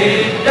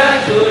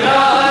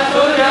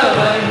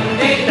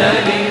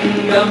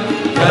सिद्धसुरासुरवन्दितलिङ्गं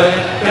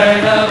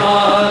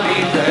तत्प्रणमामि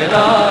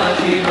सदा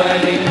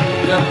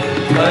शिवलिङ्गं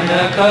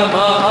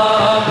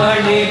कनकमहा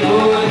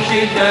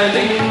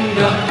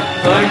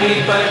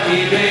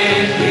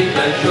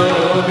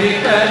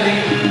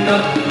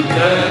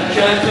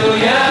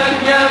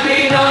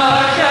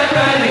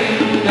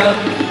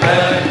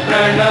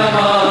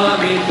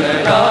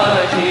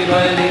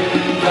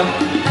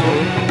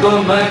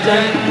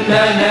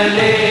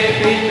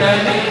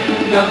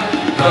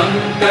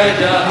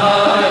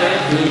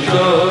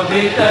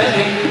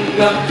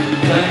शिवलिङ्गं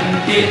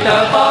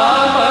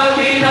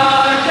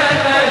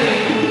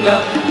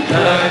सञ्चितपापविनाशकलिङ्गं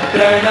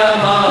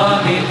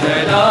प्रणमामि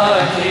सदा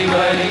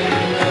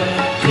शिवलिङ्गं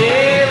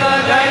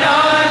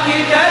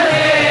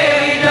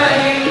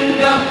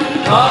देवगणार्चितदेवितलिङ्गं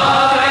भावैवर्तिदेव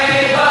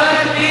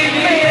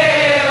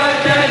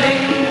च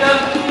लिङ्गं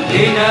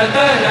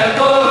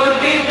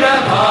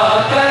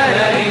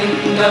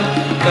दिनकरकोटिप्रभाकरलिङ्गं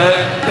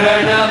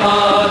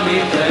प्रणमामि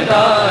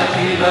सदा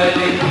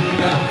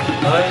शिवलिङ्गं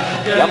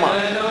Yama,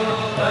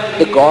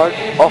 the god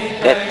of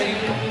death,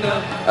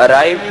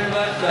 arrived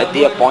at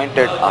the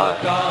appointed hour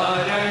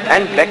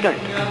and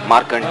beckoned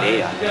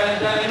Markandeya.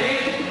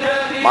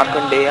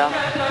 Markandeya,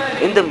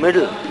 in the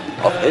middle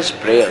of his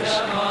prayers,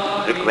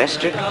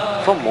 requested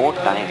for more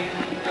time.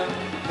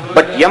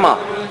 But Yama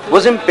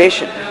was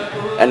impatient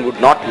and would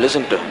not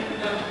listen to him.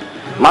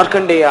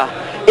 Markandeya,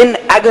 in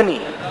agony,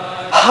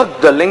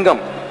 hugged the lingam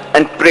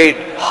and prayed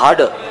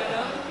harder.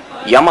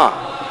 Yama,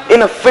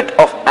 in a fit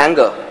of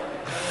anger,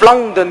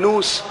 flung the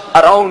noose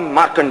around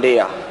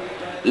Markandeya.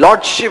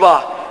 Lord Shiva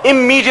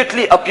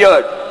immediately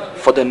appeared,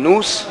 for the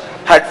noose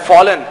had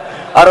fallen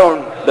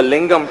around the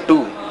lingam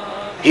too.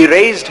 He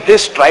raised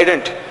his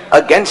trident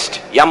against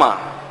Yama.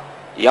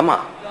 Yama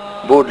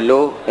bowed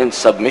low in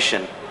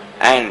submission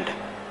and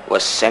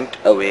was sent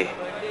away.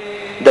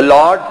 The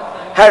Lord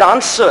had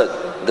answered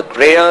the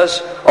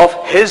prayers of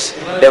his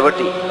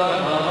devotee.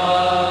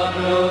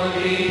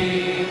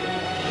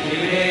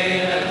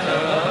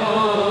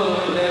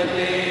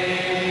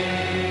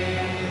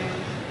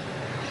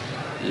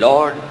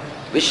 Lord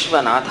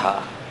Vishwanatha,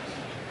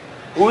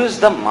 who is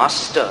the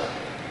master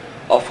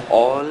of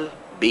all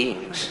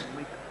beings,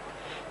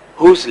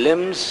 whose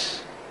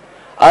limbs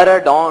are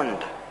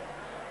adorned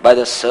by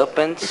the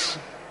serpents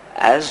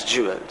as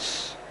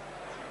jewels,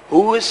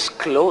 who is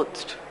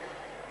clothed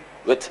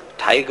with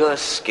tiger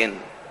skin,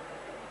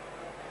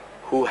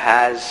 who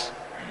has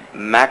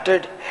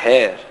matted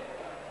hair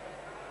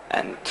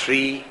and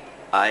 3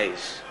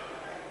 eyes,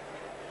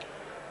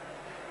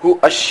 who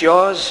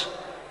assures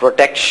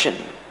protection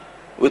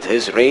with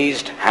his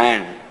raised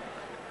hand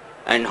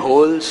and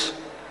holds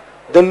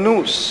the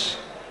noose,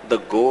 the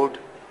goad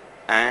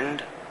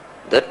and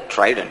the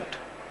trident.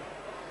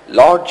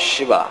 Lord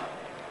Shiva,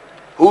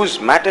 whose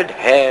matted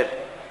hair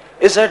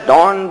is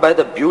adorned by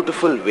the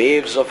beautiful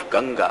waves of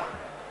Ganga.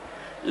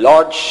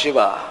 Lord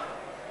Shiva,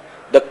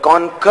 the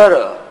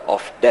conqueror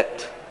of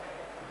death.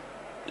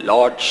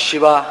 Lord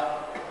Shiva,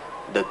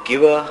 the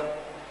giver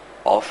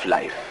of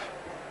life.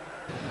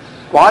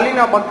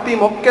 వాలిన భక్తి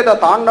మొక్కెద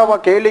తాండవ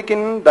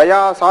కేళికిన్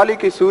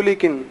దయాసాలికి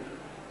సూలికిన్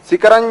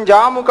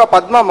శిఖరంజాముక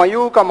పద్మ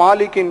మయూక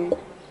మాలికిన్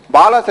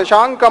బాల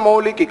శశాంక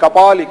మౌలికి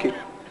కపాలికి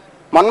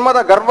మన్మద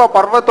గర్వ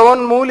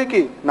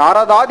పర్వతోన్మూలికి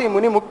నారదాది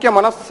ముని ముఖ్య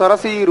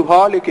మనస్సరసీ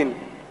రుహాలికిన్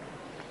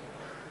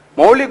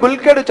మౌలి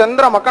గుల్కెడు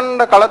చంద్ర మకండ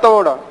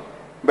కళతోడ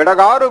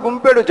బెడగారు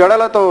గుంపెడు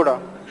జడలతోడ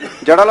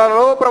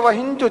జడలలో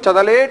ప్రవహించు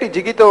చదలేటి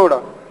జిగితోడ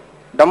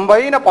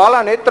డంబైన పాల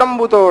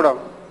నేత్రంబుతోడ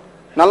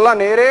నల్ల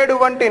నేరేడు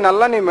వంటి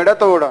నల్లని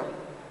మెడతోడ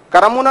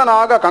కరమున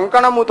నాగ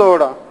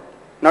కంకణముతోడ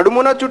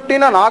నడుమున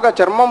చుట్టిన నాగ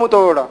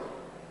చర్మముతోడ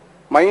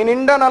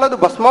మైనిండ నలదు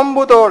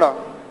భస్మంబుతోడ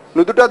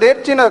నుదుట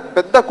దేర్చిన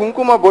పెద్ద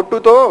కుంకుమ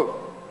బొట్టుతో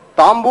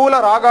తాంబూల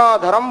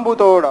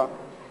రాగాధరంబుతోడ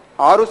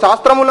 6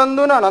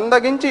 శాస్త్రములందున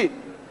నందగించి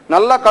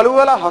నల్ల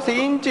కలువల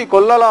హసించి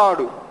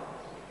కొల్లలాడు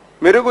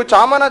మెరుగు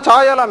చామన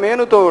ఛాయల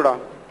మేనుతోడ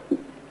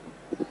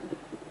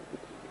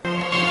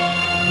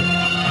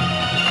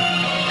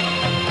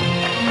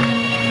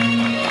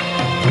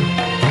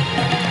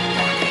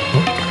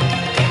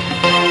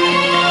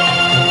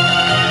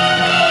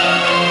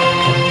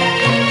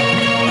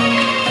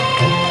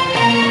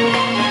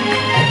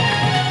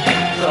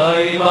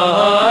సాయి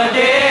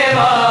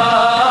మహాదేవా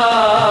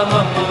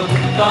మమ్ము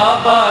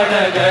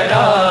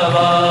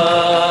కాపాడగరావా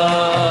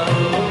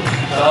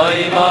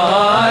సాయి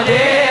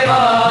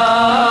మహాదేవా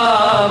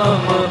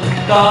మమ్ము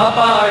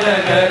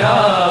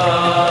కాపాడగరావా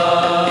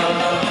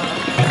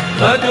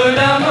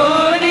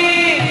మధురముని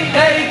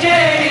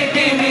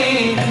దరిచేరితిని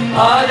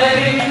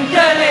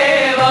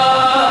ఆదరించలేవా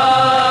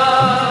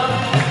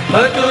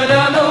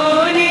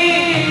మధురముని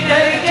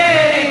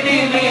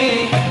దరిచేరితిని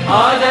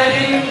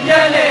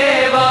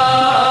ఆదరించలేవా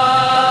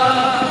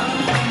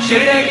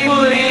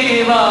शिरपुरी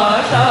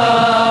वासा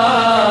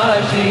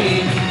श्री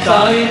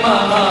साई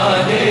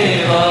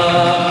महादेवा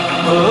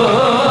ओ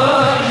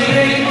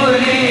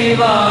शिरपुरी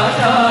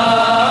वासा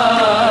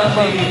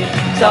श्री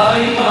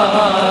साई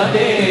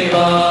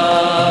महादेवा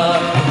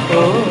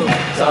ओ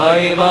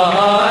साई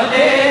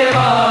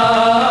महादेवा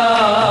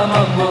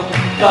मम्मु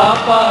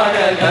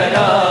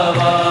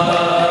कापाडगरावा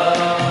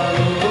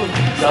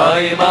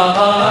साई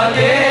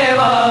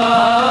महादेवा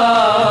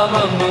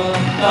मम्मु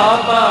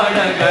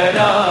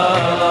कापाडगरावा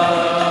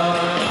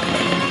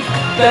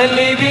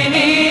तल्लिवि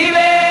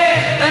नीवे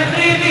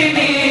तंड्रिवि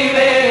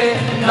नीवे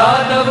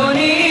दादवु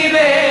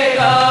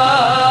नीवेगा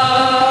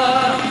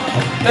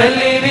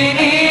तल्लिवि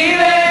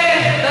नीवे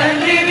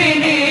तंड्रिवि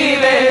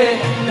नीवे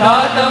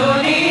दादवु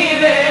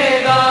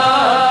नीवेगा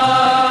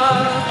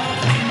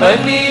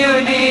अनियु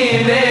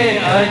नीवे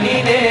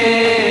अनिने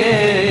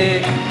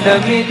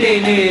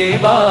నమితిని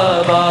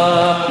బాబా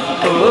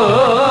ఓ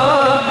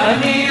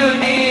అనియు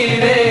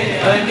నీవే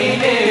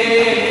అనిలే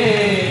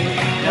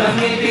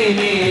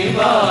నమితిని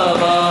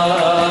బాబా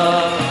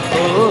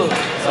ఓ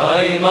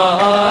సాయి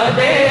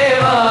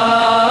మహాదేవా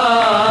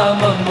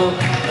మమ్ము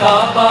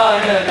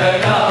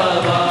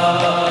కాపాడగరావా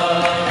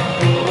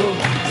ఓ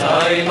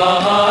సాయి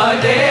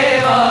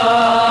మహాదేవా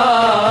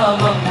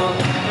మమ్ము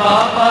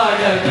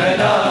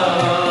కాపాడగరావా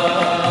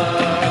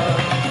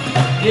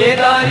ఏ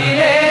దారి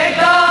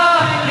లేక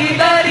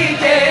ఇదరి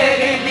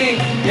చేరితి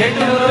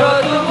ఎటు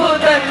రోజుము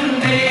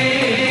తండ్రి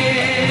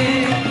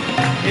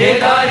ఏ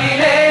దారి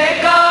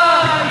లేక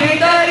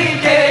ఇదరి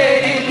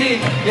చేరితి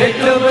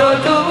ఎటు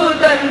రోజుము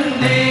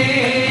తండ్రి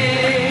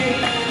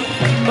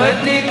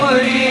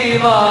పత్నిపురి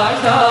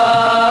వాసా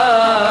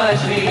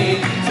శ్రీ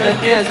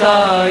సత్య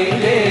సాయి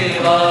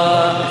దేవా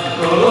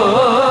ఓ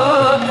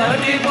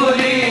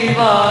పత్నిపురి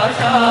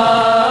వాసా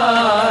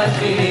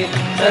శ్రీ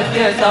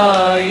సత్య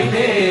సాయి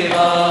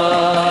దేవా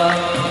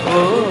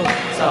ఓ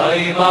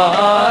సాయి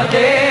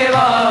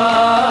మహాదేవా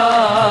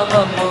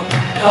మమ్ము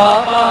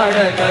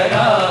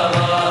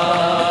కాపాడగరావా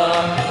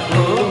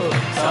ఓ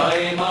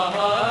సాయి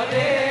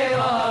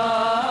మహాదేవా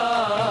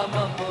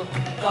మమ్ము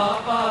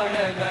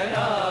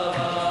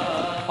కాపాడగరావా.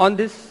 On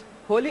this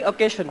holy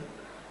occasion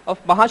of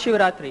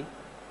MahaSivarathi,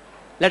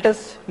 let us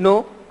know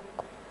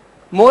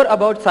more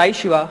about Sai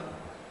Shiva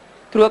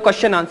through a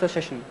question answer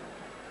session.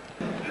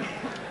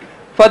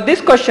 For this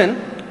question,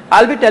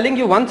 I'll be telling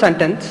you one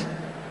sentence.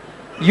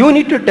 You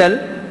need to tell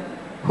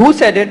who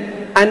said it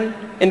and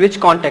in which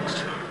context.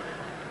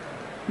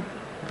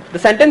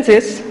 The sentence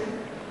is,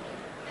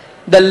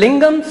 the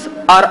lingams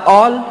are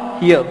all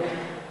here.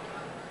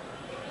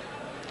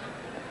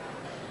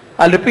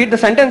 I'll repeat,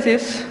 the sentence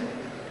is,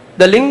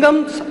 the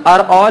lingams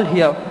are all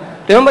here.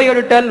 Remember, you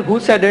have to tell who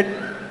said it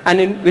and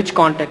in which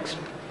context.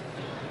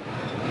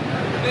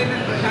 When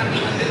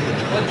Prashanthi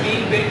Nilayam was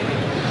being built,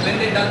 when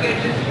they dug at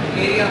this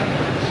area,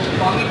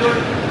 Swami told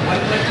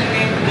one person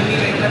named Muni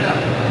Venkata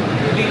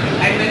to dig,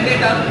 and when they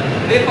dug,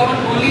 they found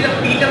only the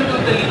petams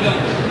of the lingam.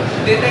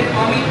 They said,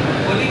 Swami,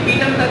 only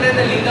petams are there,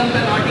 the lingams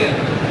are not here.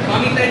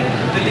 Swami said,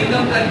 the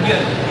lingams are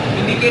here,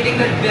 indicating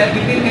that they are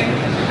within him,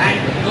 and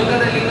those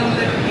are the lingams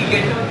that he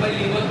gets out by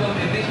lingam from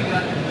every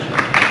Shivratri.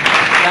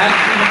 That's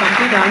the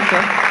complete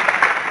answer.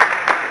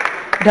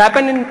 It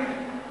happened in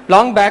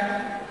long back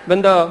when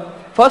the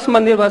first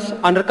mandir was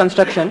under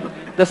construction.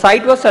 The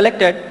site was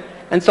selected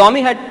and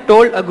Swami had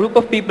told a group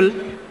of people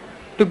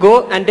to go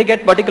and dig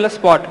at particular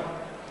spot.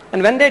 And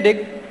when they dig,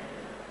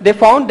 they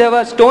found there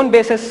were stone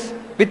bases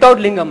without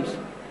lingams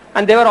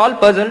and they were all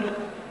puzzled.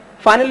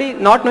 Finally,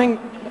 not knowing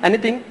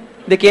anything,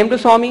 they came to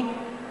Swami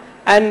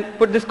and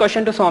put this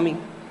question to Swami.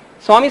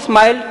 Swami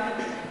smiled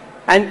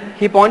and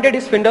he pointed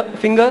his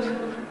fingers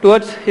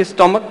towards his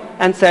stomach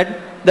and said,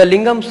 the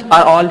lingams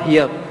are all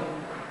here.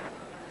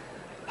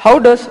 How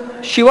does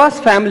Shiva's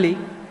family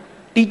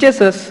teaches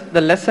us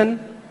the lesson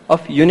of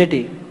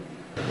unity?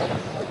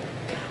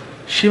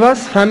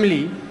 Shiva's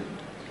family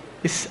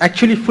is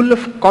actually full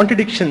of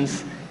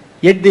contradictions,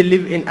 yet they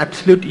live in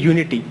absolute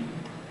unity.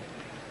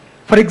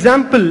 For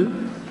example,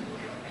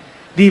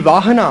 the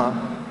Vahana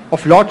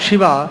of Lord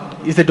Shiva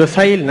is a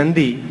docile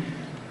Nandi,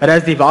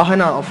 whereas the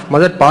Vahana of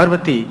Mother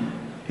Parvati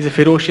is a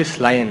ferocious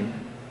lion.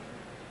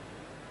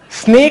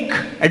 Snake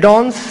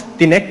adorns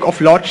the neck of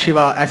Lord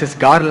Shiva as his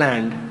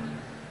garland,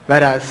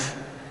 whereas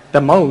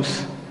the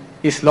mouse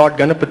is Lord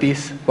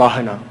Ganapati's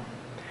Vahana.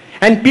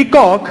 And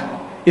peacock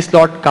is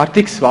Lord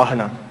Kartik's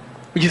Vahana,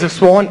 which is a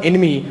sworn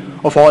enemy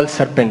of all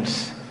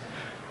serpents.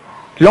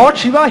 Lord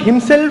Shiva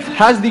himself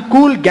has the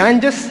cool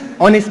Ganges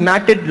on his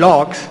matted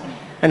locks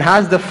and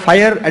has the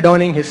fire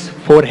adorning his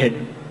forehead.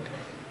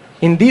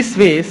 In these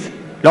ways,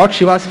 Lord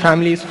Shiva's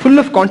family is full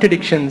of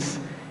contradictions,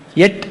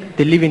 yet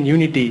they live in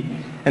unity.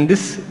 And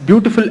this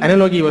beautiful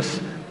analogy was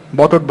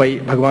brought out by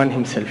Bhagwan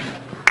himself.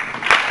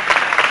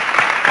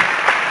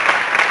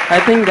 I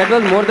think that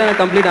was more than a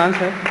complete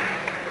answer.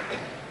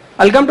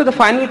 I'll come to the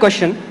final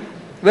question.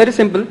 Very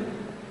simple.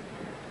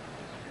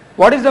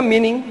 What is the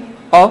meaning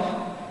of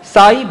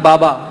Sai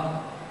Baba?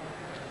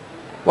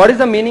 What is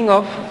the meaning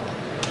of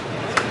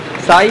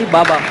Sai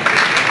Baba?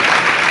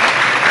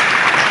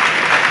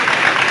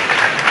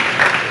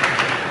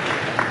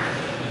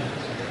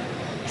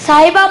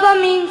 Sai Baba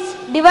means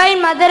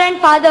Divine Mother and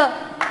Father.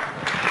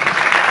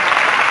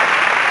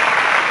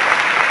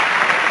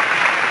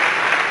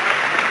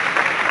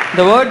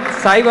 The word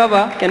Sai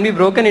Baba can be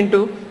broken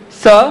into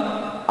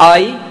Sa,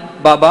 I,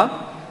 Baba.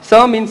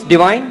 Sa means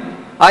divine,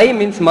 I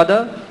means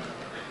mother,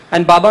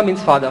 and Baba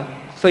means father.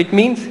 So it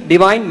means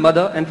divine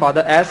mother and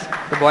father, as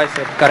the boy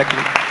said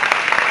correctly.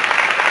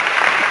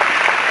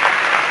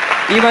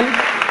 Even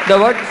the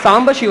word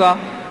Samba Shiva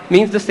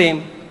means the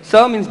same.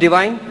 Sa means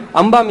divine,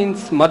 Amba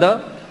means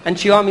mother, and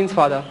Shiva means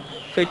father.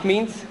 So it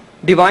means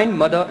divine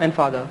mother and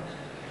father.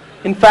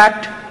 In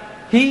fact,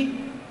 he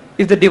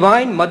is the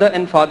divine mother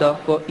and father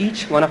for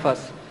each one of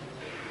us.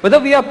 Whether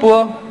we are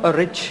poor or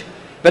rich,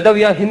 whether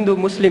we are Hindu,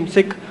 Muslim,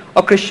 Sikh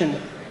or Christian,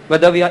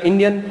 whether we are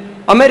Indian,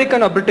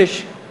 American or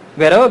British,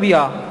 wherever we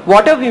are,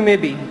 whatever we may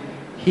be,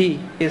 He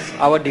is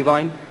our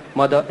divine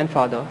mother and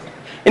father.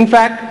 In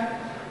fact,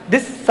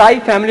 this Sai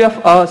family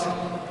of ours,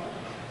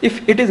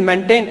 if it is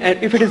maintained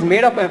and if it is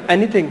made up of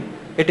anything,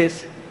 it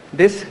is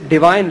this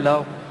divine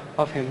love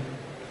of him.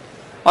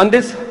 On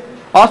this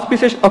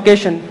auspicious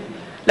occasion,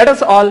 let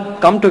us all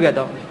come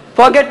together,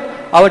 forget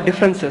our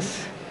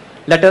differences,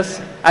 let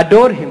us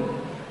adore him,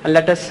 and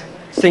let us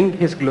sing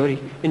his glory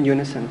in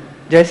unison.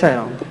 Jai Sai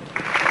Ram.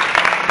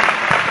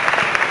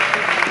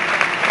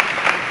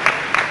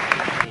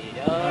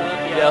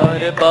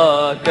 प्यार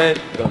पाकर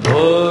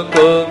कहो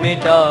को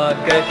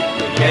मिटाकर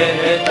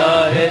कहता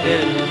है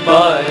दिल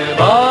बार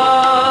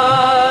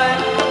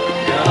बार,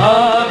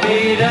 जहाँ भी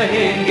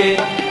रहेंगे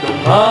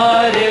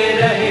तुम्हारे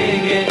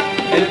रहेंगे,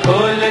 दिल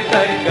खोल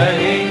कर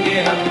कहेंगे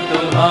हम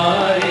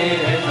तुम्हारे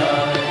हैं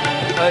सारे।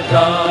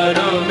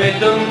 हजारों में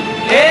तुम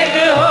एक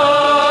हो,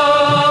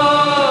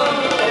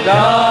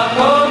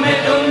 लाखों में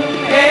तुम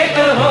एक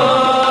हो,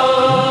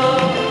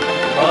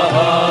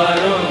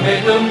 बहारों में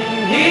तुम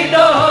ही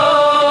तो हो,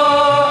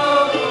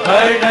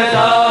 हर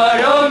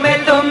नजारों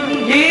में तुम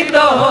ही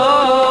तो हो।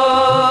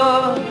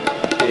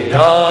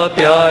 तेरा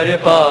प्यार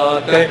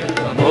पाकर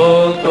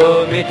गमों को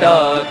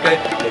मिटाकर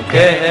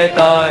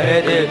कहता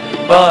है दिल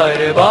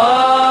बार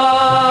बार।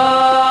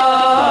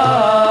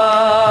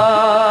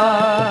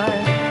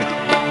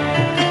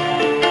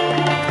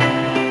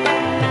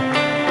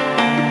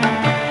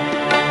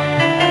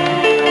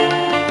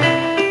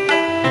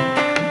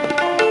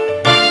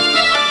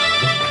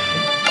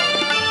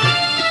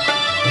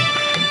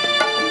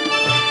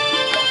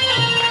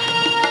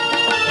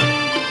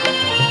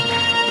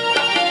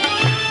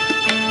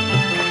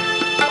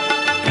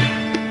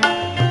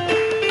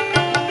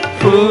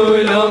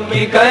 फूलों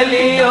की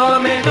गलियों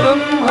में तुम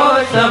हो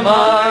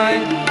समाए,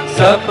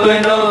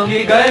 सपनों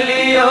की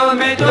गलियों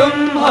में तुम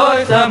हो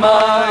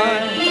समाए।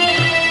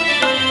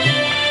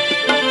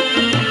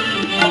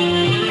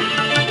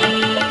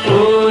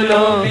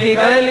 फूलों की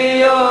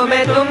गलियों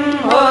में तुम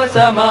हो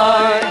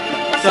समाए,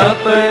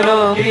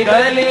 सपनों की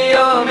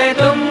गलियों में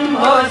तुम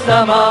हो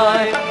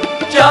समाए।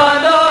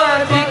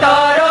 चांदों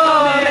सितारों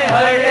में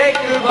हर एक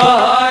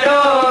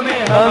बहारों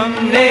में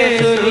हमने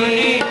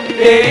सुनी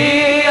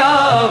तेरी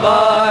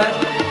आवाज।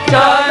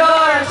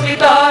 चारों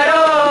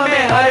सितारों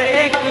में हर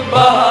एक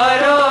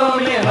बहारों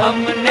में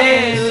हमने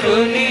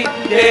सुनी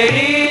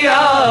तेरी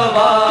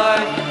आवाज।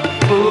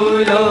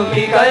 फूलों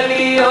की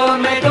गलियों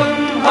में तुम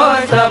हो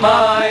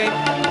समाए,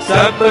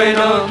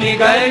 सपनों की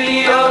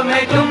गलियों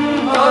में तुम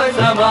हो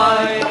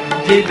समाए।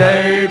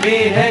 जिधर भी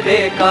है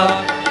देखा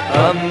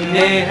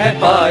हमने है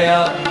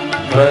पाया,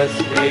 बस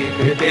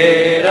एक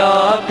तेरा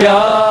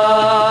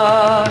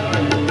प्यार।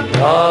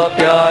 तेरा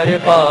प्यार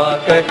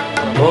पाकर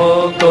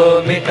गमों को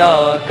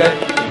मिटाकर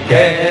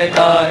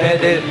कहता है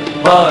दिल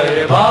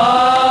बार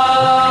बार।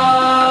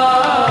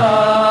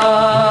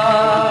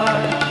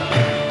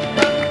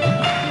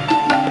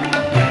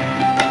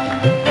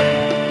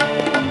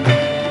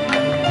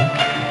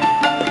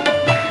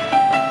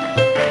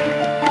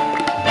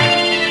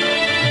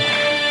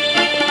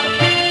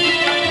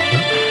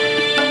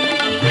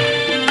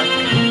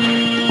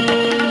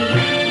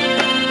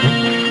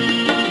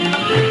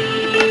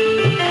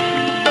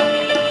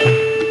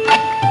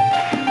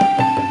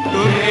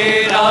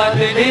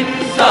 दिन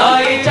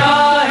साई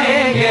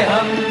चाहेंगे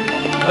हम,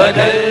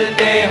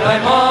 बदलते हर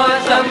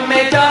मौसम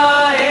में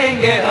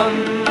चाहेंगे हम।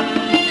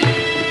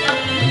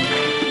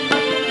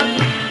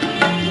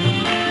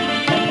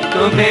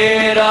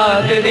 तुम्हें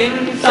रात दिन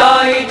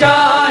साई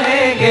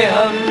चाहेंगे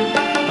हम,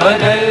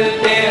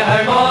 बदलते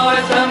हर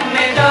मौसम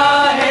में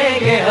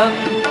चाहेंगे हम।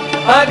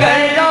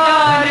 अगर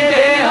जान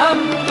दे हम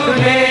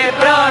तुम्हें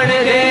प्राण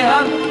दे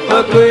हम,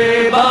 वो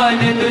कुर्बान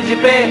तुझ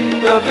पे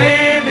तो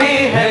फिर भी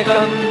है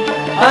गम।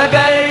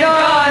 अगर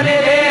जान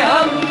दे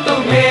हम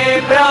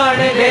तुम्हें प्राण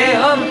दे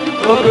हम,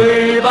 वो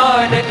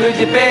कुर्बान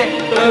तुझ पे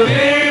तो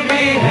फिर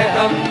भी है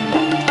हम।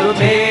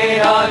 तुम्हें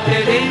रात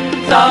दिन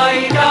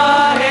साई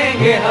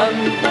चाहेंगे हम,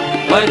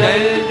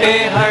 बदलते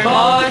हर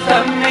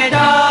मौसम में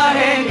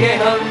चाहेंगे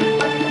हम।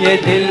 ये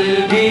दिल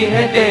भी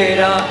है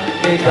तेरा,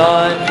 ये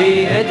जान भी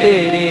है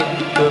तेरी,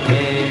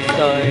 तुम्हें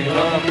साई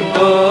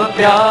हमको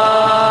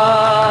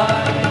प्यार।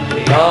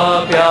 तेरा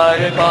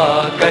प्यार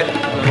पाकर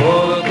वो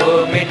को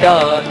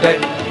मिटाकर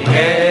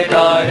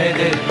कहता है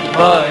दिल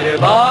बार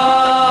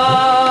बार।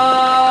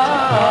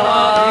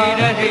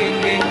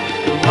 रहेंगे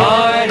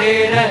तुम्हारे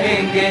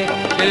रहेंगे,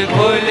 दिल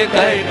खोल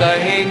कर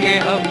कहेंगे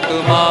हम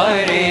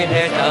तुम्हारे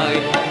हैं साए।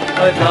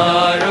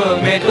 हजारों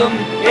में तुम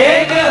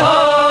एक हो,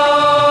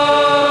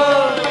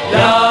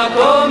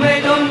 लाखों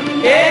में तुम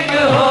एक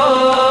हो,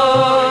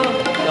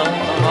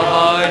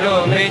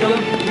 हजारों में तुम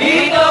ही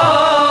तो हो,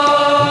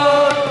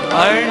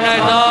 हर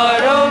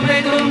नजारों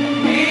में तुम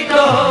ही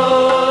तो हो।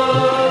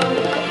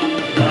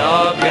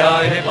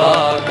 प्यार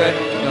पाकर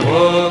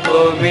वो को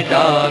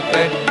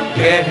मिटाकर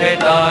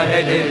कहता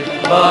है दिल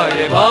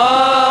बार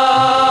बार।